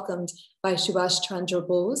warmly welcomed by Subhash Chandra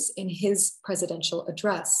Bose in his presidential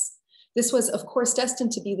address. This was, of course,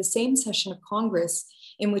 destined to be the same session of Congress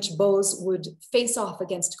in which Bose would face off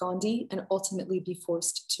against Gandhi and ultimately be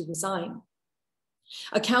forced to resign.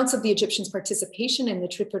 Accounts of the Egyptians' participation in the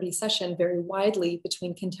Tripuri session vary widely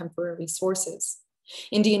between contemporary sources.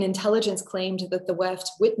 Indian intelligence claimed that the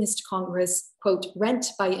Weft witnessed Congress, quote,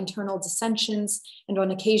 rent by internal dissensions and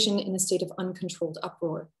on occasion in a state of uncontrolled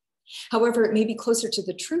uproar. However, it may be closer to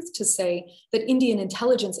the truth to say that Indian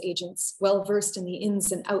intelligence agents, well versed in the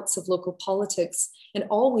ins and outs of local politics and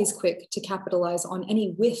always quick to capitalize on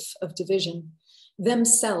any whiff of division,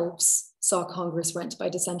 themselves saw Congress rent by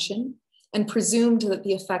dissension and presumed that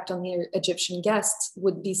the effect on the Egyptian guests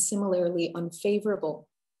would be similarly unfavorable.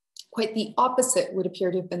 Quite the opposite would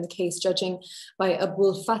appear to have been the case, judging by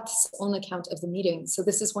Abul Fath's own account of the meeting. So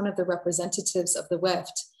this is one of the representatives of the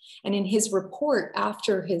Weft. And in his report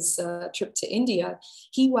after his trip to India,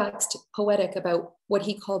 he waxed poetic about what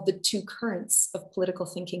he called the 2 currents of political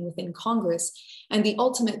thinking within Congress and the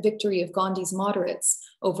ultimate victory of Gandhi's moderates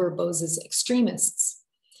over Bose's extremists.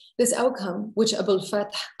 This outcome, which Abul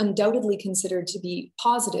Fath undoubtedly considered to be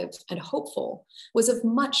positive and hopeful, was of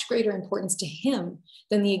much greater importance to him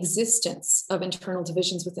than the existence of internal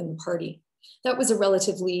divisions within the party. That was a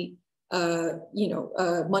relatively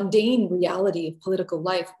mundane reality of political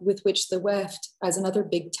life with which the Weft, as another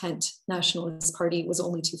big tent nationalist party, was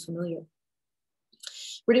only too familiar.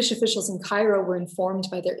 British officials in Cairo were informed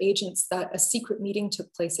by their agents that a secret meeting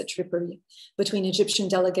took place at Tripoli between Egyptian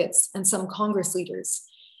delegates and some Congress leaders,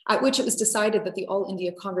 at which it was decided that the All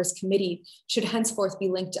India Congress Committee should henceforth be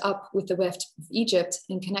linked up with the Weft of Egypt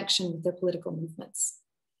in connection with their political movements.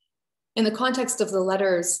 In the context of the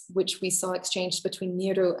letters which we saw exchanged between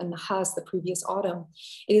Nehru and Nahas the previous autumn,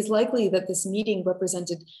 it is likely that this meeting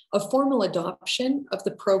represented a formal adoption of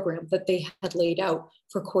the program that they had laid out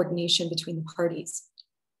for coordination between the parties.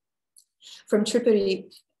 From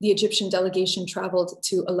Tripoli, the Egyptian delegation traveled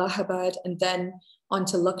to Allahabad and then on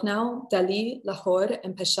to Lucknow, Delhi, Lahore,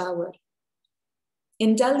 and Peshawar.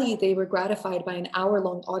 In Delhi, they were gratified by an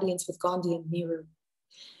hour-long audience with Gandhi and Nehru.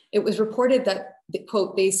 It was reported that,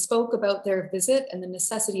 quote, they spoke about their visit and the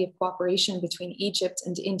necessity of cooperation between Egypt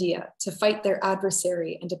and India to fight their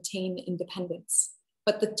adversary and obtain independence.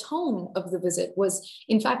 But the tone of the visit was,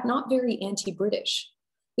 in fact, not very anti-British.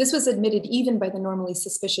 This was admitted even by the normally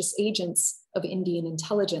suspicious agents of Indian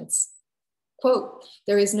intelligence. Quote,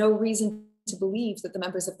 there is no reason to believe that the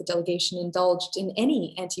members of the delegation indulged in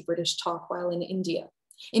any anti-British talk while in India.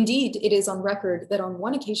 Indeed, it is on record that on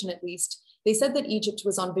one occasion at least, they said that Egypt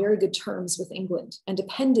was on very good terms with England and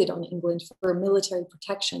depended on England for military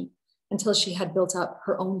protection until she had built up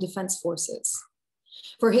her own defense forces.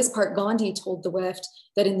 For his part, Gandhi told the Weft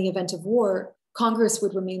that in the event of war, Congress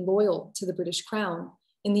would remain loyal to the British Crown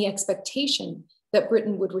in the expectation that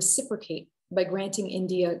Britain would reciprocate by granting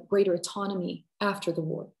India greater autonomy after the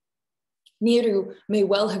war. Nehru may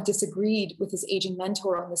well have disagreed with his aging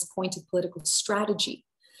mentor on this point of political strategy.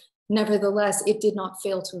 Nevertheless, it did not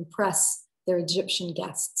fail to impress their Egyptian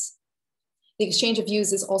guests. The exchange of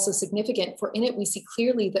views is also significant, for in it we see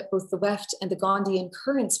clearly that both the Weft and the Gandhian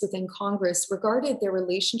currents within Congress regarded their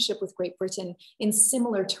relationship with Great Britain in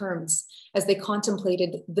similar terms as they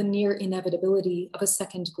contemplated the near inevitability of a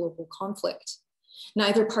second global conflict.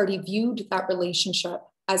 Neither party viewed that relationship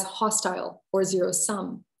as hostile or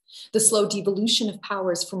zero-sum. The slow devolution of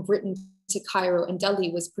powers from Britain to Cairo and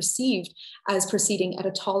Delhi was perceived as proceeding at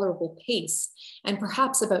a tolerable pace and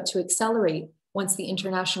perhaps about to accelerate once the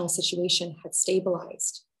international situation had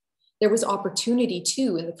stabilized. There was opportunity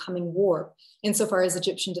too in the coming war, insofar as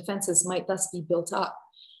Egyptian defenses might thus be built up,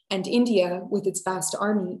 and India, with its vast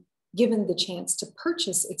army, given the chance to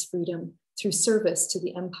purchase its freedom through service to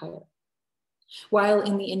the empire. While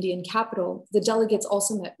in the Indian capital, the delegates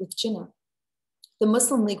also met with Jinnah. The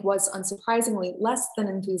Muslim League was unsurprisingly less than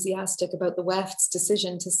enthusiastic about the Weft's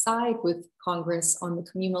decision to side with Congress on the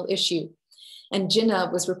communal issue, and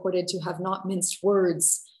Jinnah was reported to have not minced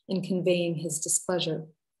words in conveying his displeasure.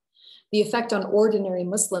 The effect on ordinary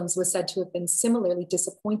Muslims was said to have been similarly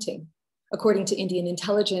disappointing. According to Indian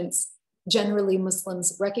intelligence, generally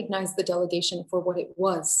Muslims recognized the delegation for what it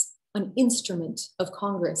was, an instrument of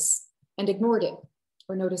Congress, and ignored it,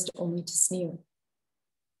 or noticed only to sneer.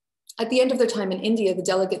 At the end of their time in India, the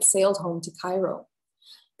delegates sailed home to Cairo.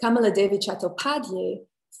 Kamaladevi Chattopadhyay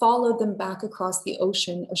followed them back across the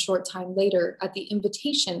ocean a short time later at the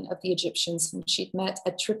invitation of the Egyptians whom she'd met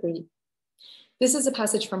at Tripoli. This is a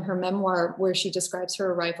passage from her memoir where she describes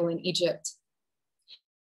her arrival in Egypt.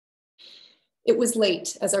 It was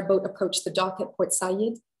late as our boat approached the dock at Port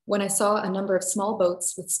Said when I saw a number of small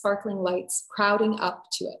boats with sparkling lights crowding up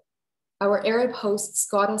to it. Our Arab hosts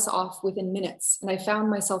got us off within minutes, and I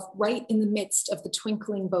found myself right in the midst of the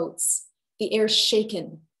twinkling boats, the air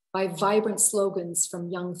shaken by vibrant slogans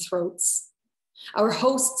from young throats. Our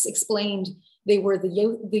hosts explained they were the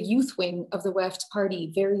youth wing of the Weft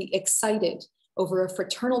party, very excited over a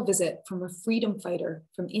fraternal visit from a freedom fighter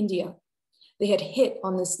from India. They had hit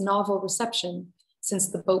on this novel reception since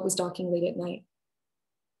the boat was docking late at night.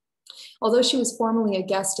 Although she was formally a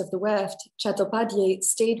guest of the Weft, Chattopadhyay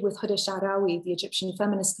stayed with Huda Sha'rawi, the Egyptian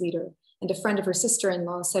feminist leader, and a friend of her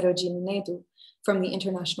sister-in-law, Sarojini Naidu, from the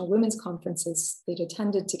international women's conferences they'd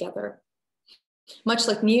attended together. Much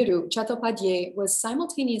like Nehru, Chattopadhyay was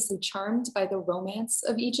simultaneously charmed by the romance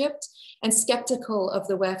of Egypt and skeptical of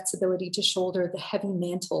the Weft's ability to shoulder the heavy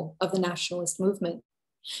mantle of the nationalist movement.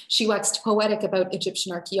 She waxed poetic about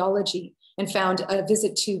Egyptian archaeology and found a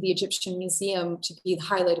visit to the Egyptian Museum to be the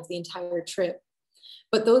highlight of the entire trip.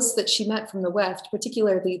 But those that she met from the Weft,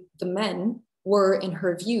 particularly the men, were, in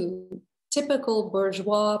her view, typical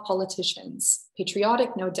bourgeois politicians,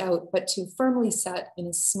 patriotic, no doubt, but too firmly set in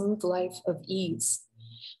a smooth life of ease.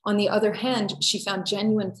 On the other hand, she found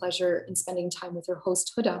genuine pleasure in spending time with her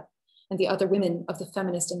host Huda and the other women of the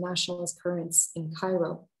feminist and nationalist currents in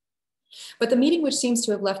Cairo. But the meeting which seems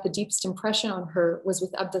to have left the deepest impression on her was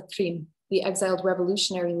with Abd al-Krim, the exiled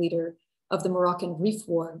revolutionary leader of the Moroccan Rif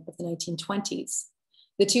War of the 1920s.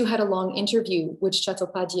 The two had a long interview, which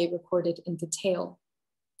Chattopadhyay recorded in detail.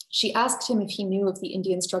 She asked him if he knew of the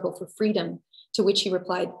Indian struggle for freedom, to which he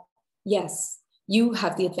replied, "Yes, you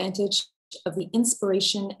have the advantage of the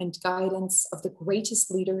inspiration and guidance of the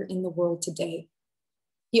greatest leader in the world today."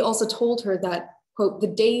 He also told her that, quote, "the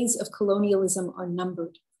days of colonialism are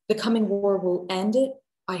numbered. The coming war will end it,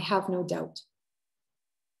 I have no doubt.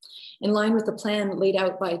 In line with the plan laid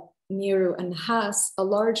out by Nehru and Haas, a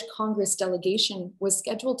large Congress delegation was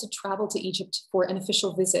scheduled to travel to Egypt for an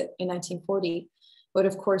official visit in 1940, but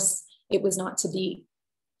of course, it was not to be.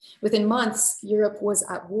 Within months, Europe was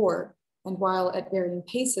at war, and while at varying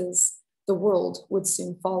paces, the world would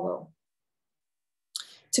soon follow.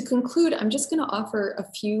 To conclude, I'm just going to offer a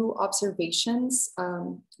few observations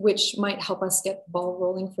which might help us get the ball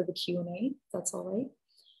rolling for the Q&A, if that's all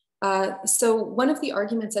right. So one of the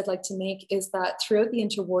arguments I'd like to make is that throughout the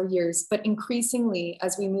interwar years, but increasingly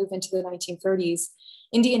as we move into the 1930s,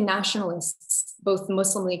 Indian nationalists, both the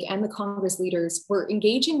Muslim League and the Congress leaders, were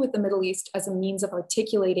engaging with the Middle East as a means of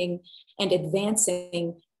articulating and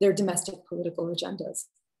advancing their domestic political agendas.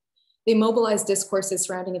 They mobilized discourses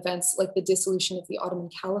surrounding events like the dissolution of the Ottoman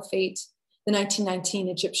Caliphate, the 1919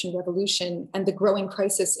 Egyptian Revolution, and the growing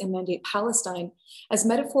crisis in Mandate Palestine as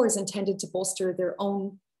metaphors intended to bolster their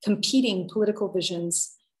own competing political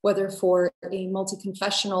visions, whether for a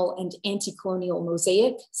multi-confessional and anti-colonial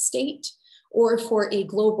mosaic state, or for a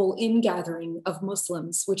global ingathering of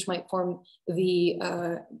Muslims, which might form the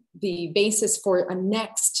basis for a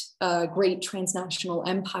next great transnational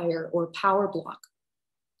empire or power bloc.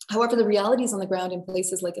 However, the realities on the ground in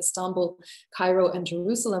places like Istanbul, Cairo, and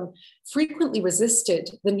Jerusalem frequently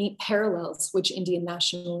resisted the neat parallels which Indian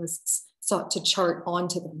nationalists sought to chart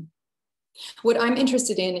onto them. What I'm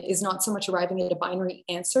interested in is not so much arriving at a binary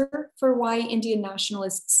answer for why Indian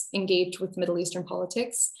nationalists engaged with Middle Eastern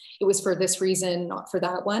politics. It was for this reason, not for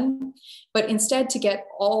that one, but instead to get at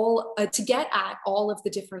all of the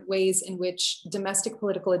different ways in which domestic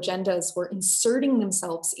political agendas were inserting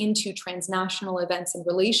themselves into transnational events and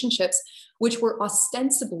relationships, which were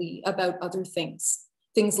ostensibly about other things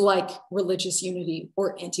like religious unity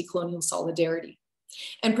or anti-colonial solidarity.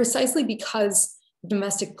 And precisely because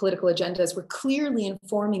domestic political agendas were clearly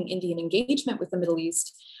informing Indian engagement with the Middle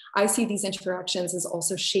East, I see these interactions as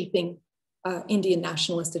also shaping Indian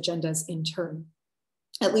nationalist agendas in turn.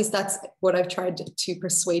 At least that's what I've tried to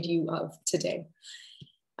persuade you of today.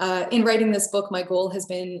 In writing this book, my goal has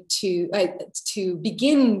been to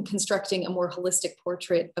begin constructing a more holistic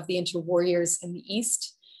portrait of the interwar years in the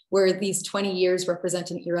East, where these 20 years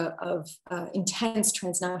represent an era of intense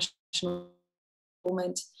transnational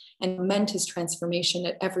movement and momentous transformation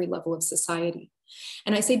at every level of society.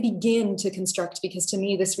 And I say begin to construct because to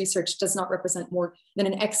me, this research does not represent more than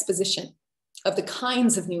an exposition of the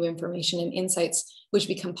kinds of new information and insights which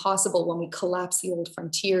become possible when we collapse the old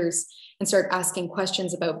frontiers and start asking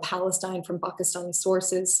questions about Palestine from Pakistani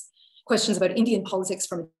sources, questions about Indian politics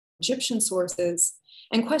from Egyptian sources,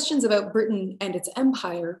 and questions about Britain and its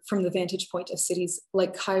empire from the vantage point of cities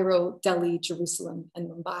like Cairo, Delhi, Jerusalem, and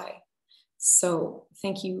Mumbai. So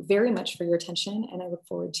thank you very much for your attention, and I look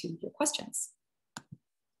forward to your questions.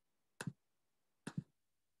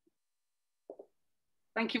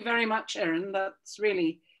 Thank you very much, Erin. That's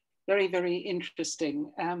really very, very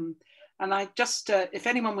interesting. And I just, if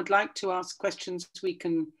anyone would like to ask questions, we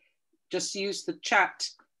can just use the chat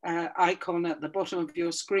icon at the bottom of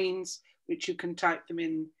your screens, which you can type them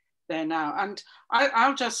in there now. And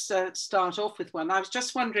I'll just start off with one. I was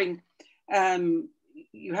just wondering,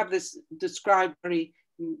 you have this described very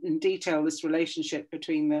in detail, this relationship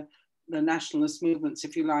between the nationalist movements,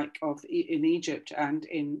 if you like, in Egypt and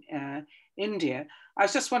in India. I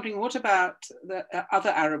was just wondering, what about the other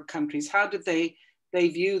Arab countries? How did they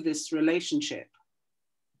view this relationship?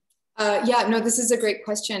 Yeah, no, this is a great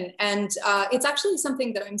question. And it's actually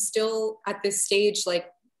something that I'm still at this stage, like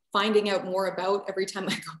finding out more about every time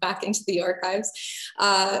I go back into the archives,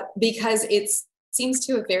 because it seems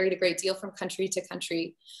to have varied a great deal from country to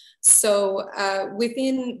country. So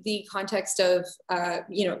within the context of,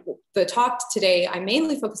 the talk today, I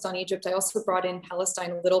mainly focused on Egypt. I also brought in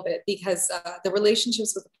Palestine a little bit because the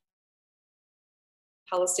relationships with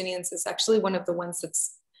Palestinians is actually one of the ones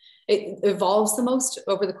it evolves the most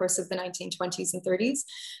over the course of the 1920s and 30s.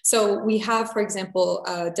 So we have, for example,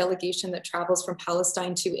 a delegation that travels from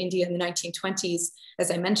Palestine to India in the 1920s,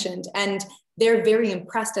 as I mentioned, and they're very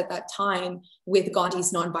impressed at that time with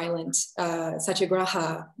Gandhi's nonviolent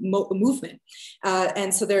Satyagraha movement.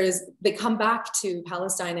 And so they come back to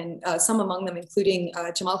Palestine, and some among them, including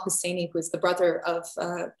Jamal Husseini, who is the brother of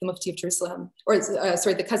the Mufti of Jerusalem,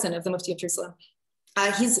 the cousin of the Mufti of Jerusalem.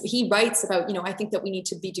 He writes about, I think that we need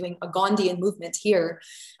to be doing a Gandhian movement here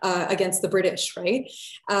against the British, right?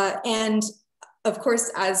 And of course,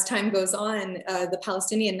 as time goes on, the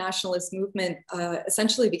Palestinian nationalist movement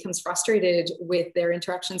essentially becomes frustrated with their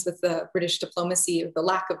interactions with the British diplomacy, or the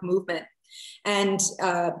lack of movement. And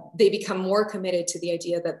they become more committed to the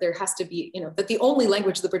idea that there has to be, that the only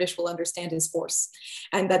language the British will understand is force,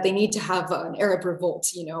 and that they need to have an Arab revolt,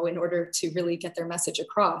 in order to really get their message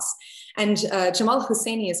across. And Jamal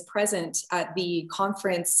Husseini is present at the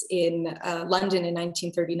conference in London in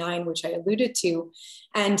 1939, which I alluded to.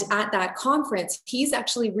 And at that conference, he's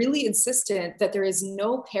actually really insistent that there is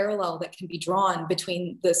no parallel that can be drawn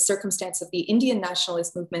between the circumstance of the Indian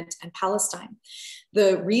nationalist movement and Palestine.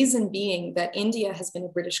 The reason being that India has been a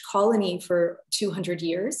British colony for 200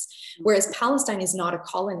 years, whereas Palestine is not a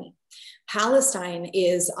colony. Palestine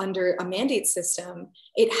is under a mandate system.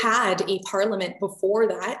 It had a parliament before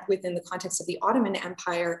that within the context of the Ottoman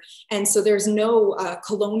Empire. And so there's no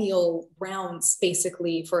colonial grounds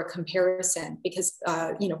basically for a comparison, because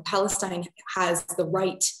Palestine has the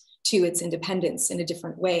right to its independence in a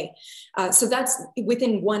different way. So that's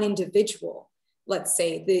within one individual, let's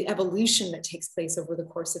say, the evolution that takes place over the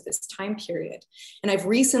course of this time period. And I've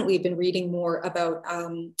recently been reading more about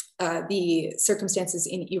the circumstances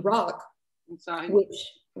in Iraq,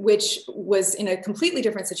 which was in a completely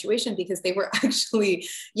different situation, because they were actually,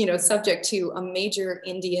 subject to a major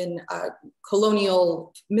Indian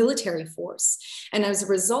colonial military force. And as a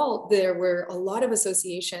result, there were a lot of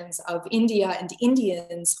associations of India and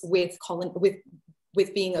Indians with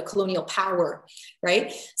being a colonial power,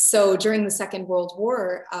 right? So during the Second World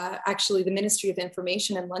War, actually the Ministry of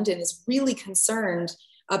Information in London is really concerned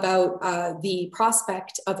about the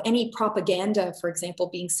prospect of any propaganda, for example,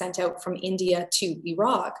 being sent out from India to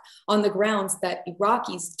Iraq on the grounds that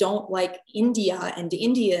Iraqis don't like India and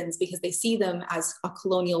Indians because they see them as a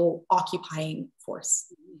colonial occupying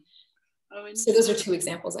force. Oh, so those are two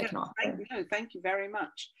examples I can offer. Thank you very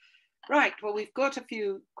much. Right, well, we've got a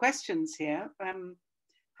few questions here.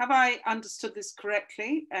 Have I understood this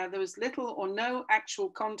correctly? There was little or no actual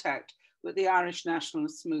contact with the Irish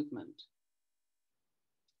nationalist movement.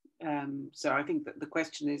 So I think that the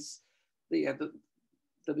question is,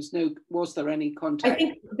 was there any contact? I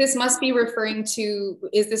think this must be referring to,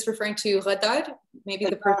 is this referring to Radar? Maybe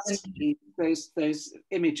the person. Those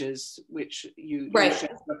images which you right.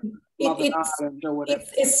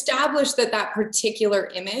 It's established that that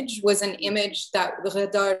particular image was an image that the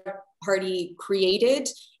Radar Party created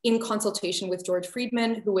in consultation with George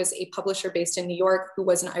Friedman, who was a publisher based in New York, who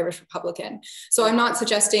was an Irish Republican. So I'm not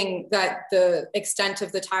suggesting that the extent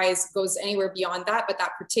of the ties goes anywhere beyond that, but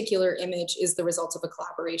that particular image is the result of a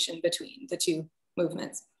collaboration between the two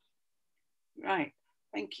movements. Right,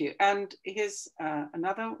 thank you. And here's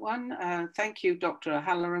another one. Thank you, Dr.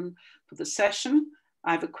 O'Halloran, for the session.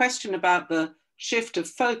 I have a question about the shift of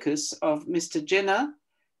focus of Mr. Jinnah.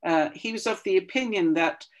 He was of the opinion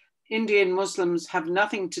that Indian Muslims have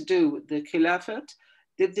nothing to do with the Khilafat.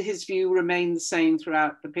 Did his view remain the same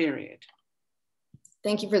throughout the period?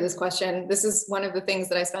 Thank you for this question. This is one of the things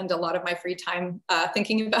that I spend a lot of my free time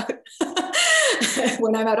thinking about.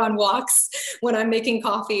 When I'm out on walks, when I'm making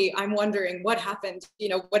coffee, I'm wondering what happened.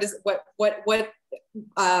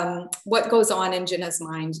 What goes on in Jinnah's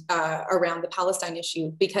mind around the Palestine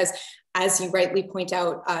issue? Because as you rightly point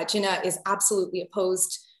out, Jinnah is absolutely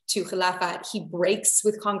opposed to Khilafat. He breaks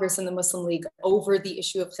with Congress and the Muslim League over the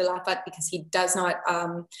issue of Khilafat because he does not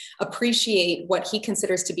appreciate what he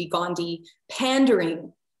considers to be Gandhi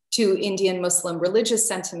pandering to Indian Muslim religious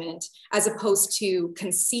sentiment, as opposed to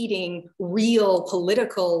conceding real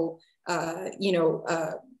political,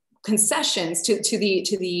 concessions to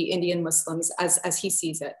the Indian Muslims as he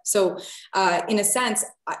sees it. So, in a sense,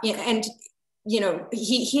 and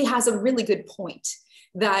he has a really good point,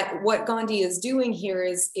 that what Gandhi is doing here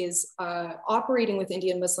is operating with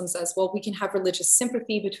Indian Muslims as, well, we can have religious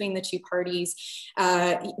sympathy between the two parties.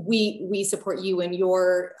 We support you in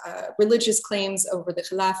your religious claims over the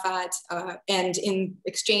Khilafat, and in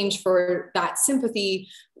exchange for that sympathy,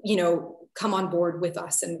 come on board with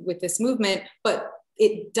us and with this movement. But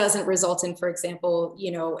it doesn't result in, for example,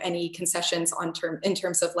 any concessions in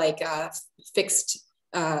terms of like fixed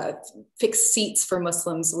seats for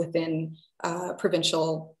Muslims within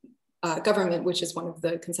provincial government, which is one of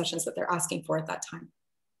the concessions that they're asking for at that time.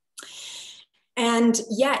 And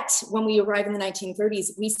yet, when we arrive in the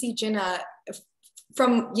 1930s, we see Jinnah,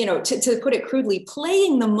 from, to put it crudely,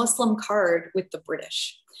 playing the Muslim card with the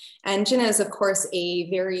British. And Jinnah is, of course, a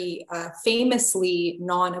very famously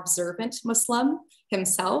non-observant Muslim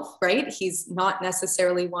himself, right? He's not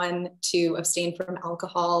necessarily one to abstain from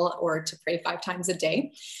alcohol or to pray 5 times a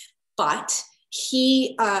day, but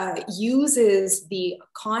he uses the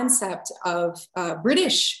concept of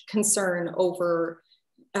British concern over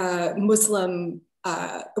Muslim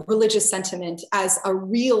religious sentiment as a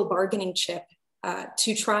real bargaining chip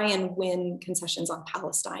to try and win concessions on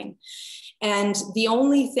Palestine. And the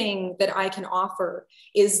only thing that I can offer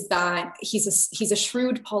is that he's a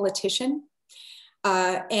shrewd politician.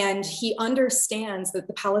 And he understands that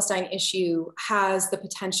the Palestine issue has the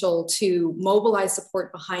potential to mobilize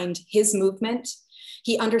support behind his movement.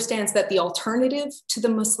 He understands that the alternative to the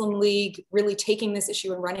Muslim League really taking this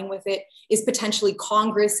issue and running with it is potentially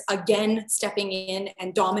Congress again stepping in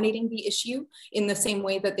and dominating the issue in the same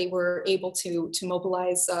way that they were able to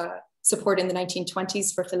mobilize support in the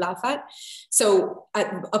 1920s for Khilafat. So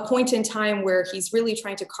at a point in time where he's really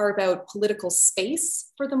trying to carve out political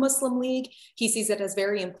space for the Muslim League, he sees it as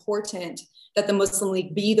very important that the Muslim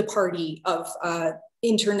League be the party of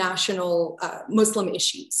international Muslim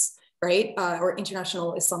issues, right? Or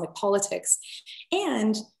international Islamic politics.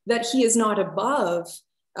 And that he is not above,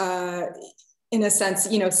 in a sense,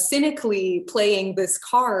 cynically playing this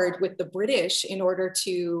card with the British in order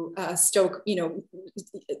to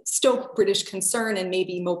stoke British concern and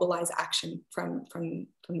maybe mobilize action from the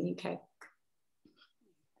UK. Thank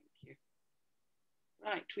you.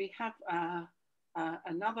 Right, we have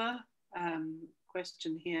another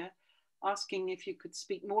question here asking if you could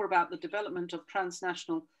speak more about the development of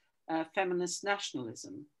transnational feminist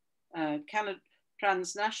nationalism. Can a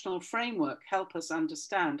transnational framework help us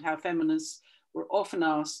understand how feminists were often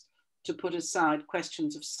asked to put aside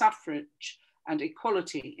questions of suffrage and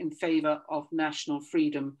equality in favor of national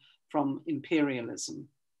freedom from imperialism?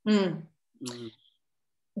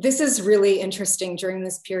 This is really interesting during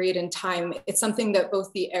this period in time. It's something that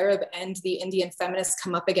both the Arab and the Indian feminists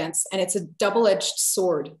come up against, and it's a double-edged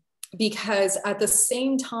sword, because at the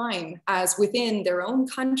same time as within their own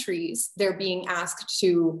countries, they're being asked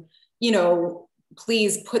to,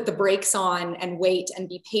 please put the brakes on and wait and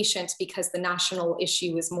be patient because the national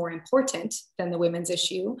issue is more important than the women's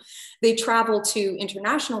issue. They travel to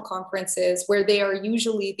international conferences where they are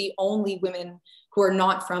usually the only women who are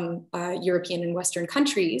not from European and Western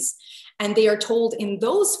countries. And they are told in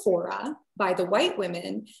those fora by the white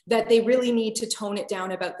women that they really need to tone it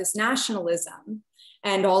down about this nationalism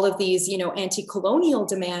and all of these, anti-colonial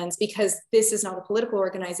demands, because this is not a political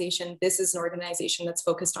organization. This is an organization that's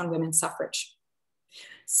focused on women's suffrage.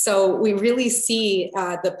 So we really see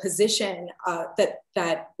the position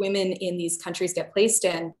that women in these countries get placed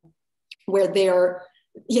in, where they're,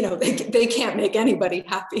 they can't make anybody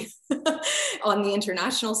happy on the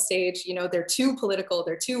international stage. They're too political,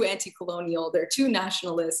 they're too anti-colonial, they're too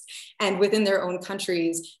nationalist, and within their own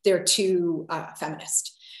countries, they're too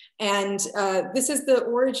feminist. And this is the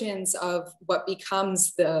origins of what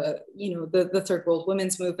becomes the Third World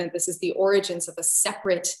Women's Movement. This is the origins of a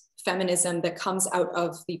separate feminism that comes out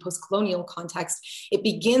of the post-colonial context. It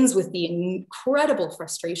begins with the incredible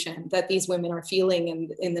frustration that these women are feeling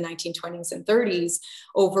in the 1920s and 30s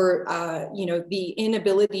over, the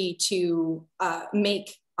inability to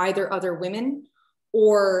make either other women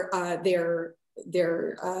or their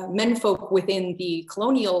menfolk within the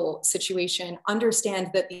colonial situation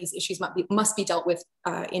understand that these issues must be dealt with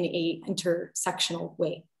in a intersectional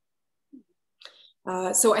way.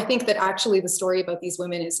 So I think that actually the story about these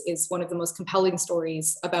women is one of the most compelling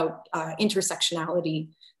stories about intersectionality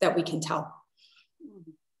that we can tell.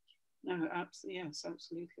 No, absolutely, yes,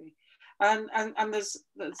 absolutely. And there's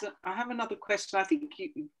I have another question. I think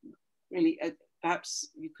you really perhaps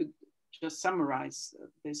you could just summarize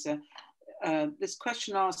this. This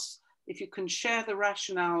question asks if you can share the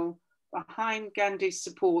rationale behind Gandhi's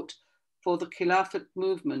support for the Khilafat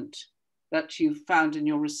movement that you've found in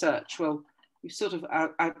your research. Well, you sort of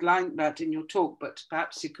outlined that in your talk, but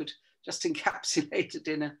perhaps you could just encapsulate it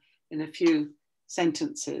in a few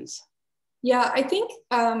sentences. Yeah, I think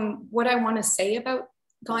what I want to say about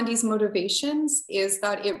Gandhi's motivations is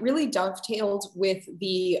that it really dovetailed with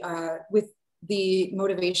the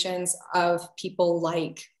motivations of people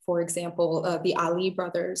like, for example, the Ali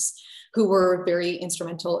brothers, who were very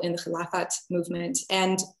instrumental in the Khilafat movement.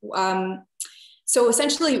 And so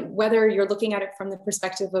essentially, whether you're looking at it from the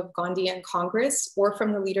perspective of Gandhi and Congress or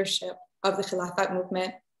from the leadership of the Khilafat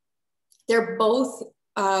movement, they're both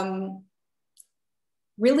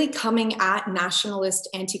really coming at nationalist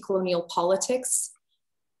anti-colonial politics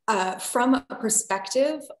from a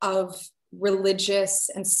perspective of religious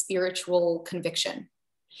and spiritual conviction.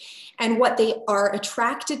 And what they are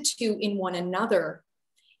attracted to in one another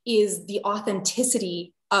is the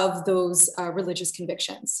authenticity of those religious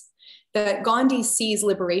convictions. That Gandhi sees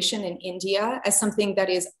liberation in India as something that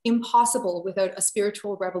is impossible without a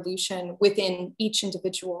spiritual revolution within each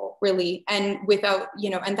individual, really, and without,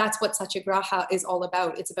 and that's what Satyagraha is all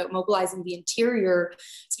about. It's about mobilizing the interior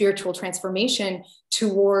spiritual transformation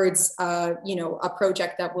towards, a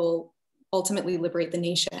project that will ultimately liberate the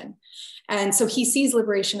nation. And so he sees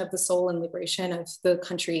liberation of the soul and liberation of the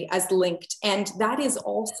country as linked. And that is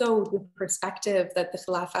also the perspective that the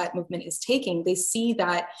Khilafat movement is taking. They see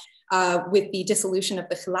that with the dissolution of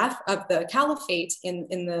the caliphate in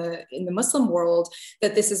the Muslim world,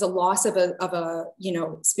 that this is a loss of a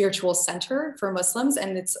spiritual center for Muslims,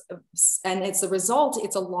 and it's a result.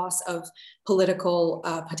 It's a loss of political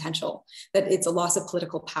potential. That it's a loss of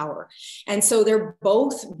political power, and so they're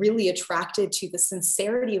both really attracted to the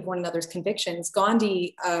sincerity of one another's convictions.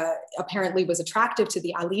 Gandhi apparently was attractive to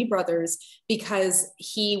the Ali brothers because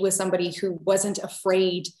he was somebody who wasn't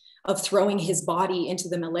afraid of throwing his body into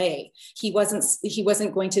the melee. He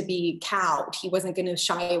wasn't going to be cowed. He wasn't going to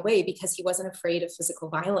shy away because he wasn't afraid of physical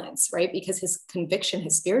violence, right? Because his conviction,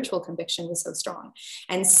 his spiritual conviction was so strong.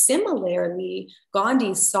 And similarly,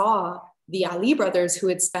 Gandhi saw the Ali brothers, who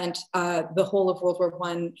had spent the whole of World War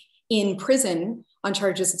I in prison on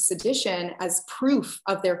charges of sedition, as proof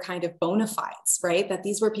of their kind of bona fides, right? That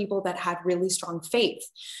these were people that had really strong faith.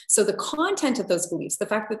 So the content of those beliefs, the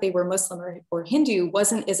fact that they were Muslim or Hindu,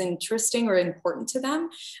 wasn't as interesting or important to them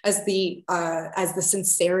as the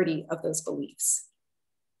sincerity of those beliefs.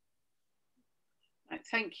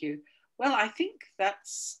 Thank you. Well, I think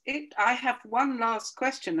that's it. I have one last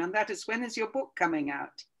question, and that is, when is your book coming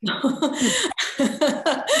out?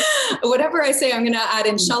 Whatever I say, I'm going to add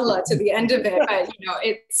inshallah to the end of it. But,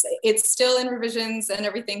 it's still in revisions and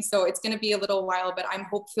everything, so it's going to be a little while. But I'm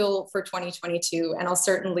hopeful for 2022, and I'll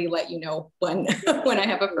certainly let you know when I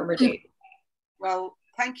have a firmer date. Well,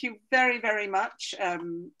 thank you very, very much.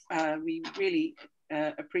 We really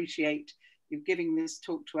appreciate you giving this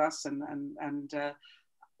talk to us, and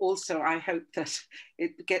also I hope that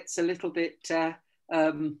it gets a little bit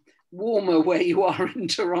warmer where you are in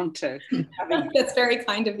Toronto. That's very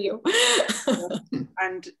kind of you.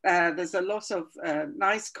 And there's a lot of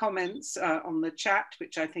nice comments on the chat,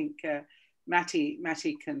 which I think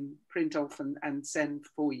Matty can print off and send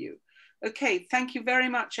for you. Okay, thank you very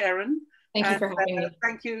much, Erin. Thank you for having me.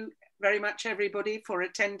 Thank you very much, everybody, for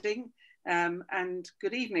attending. And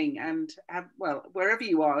good evening, and wherever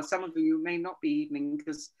you are. Some of you may not be evening,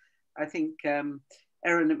 because I think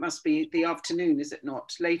Erin, it must be the afternoon, is it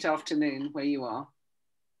not? Late afternoon where you are.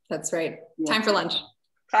 That's right. Yeah. Time for lunch.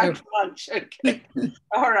 Time for lunch. Okay.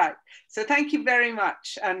 All right. So thank you very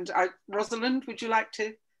much. And Rosalind, would you like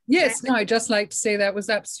to? Yes. No, I'd just like to say that was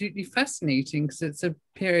absolutely fascinating, because it's a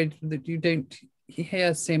period that you don't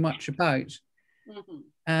hear so much about. Mm-hmm.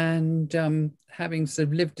 And having sort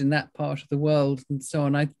of lived in that part of the world and so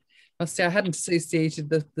on, I must say I hadn't associated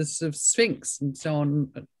the sort of Sphinx and so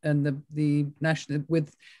on, and the national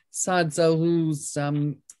with Saad Zarru's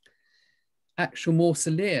actual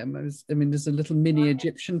mausoleum. There's a little mini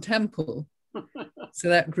Egyptian temple. So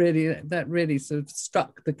that really sort of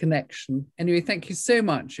struck the connection. Anyway, thank you so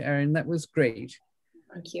much, Erin. That was great.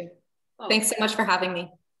 Thank you. Thanks so much for having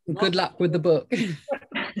me. And good luck with the book.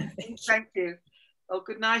 Thank you. Oh,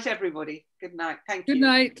 good night, everybody. Good night. Thank you. Good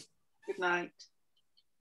night. Good night.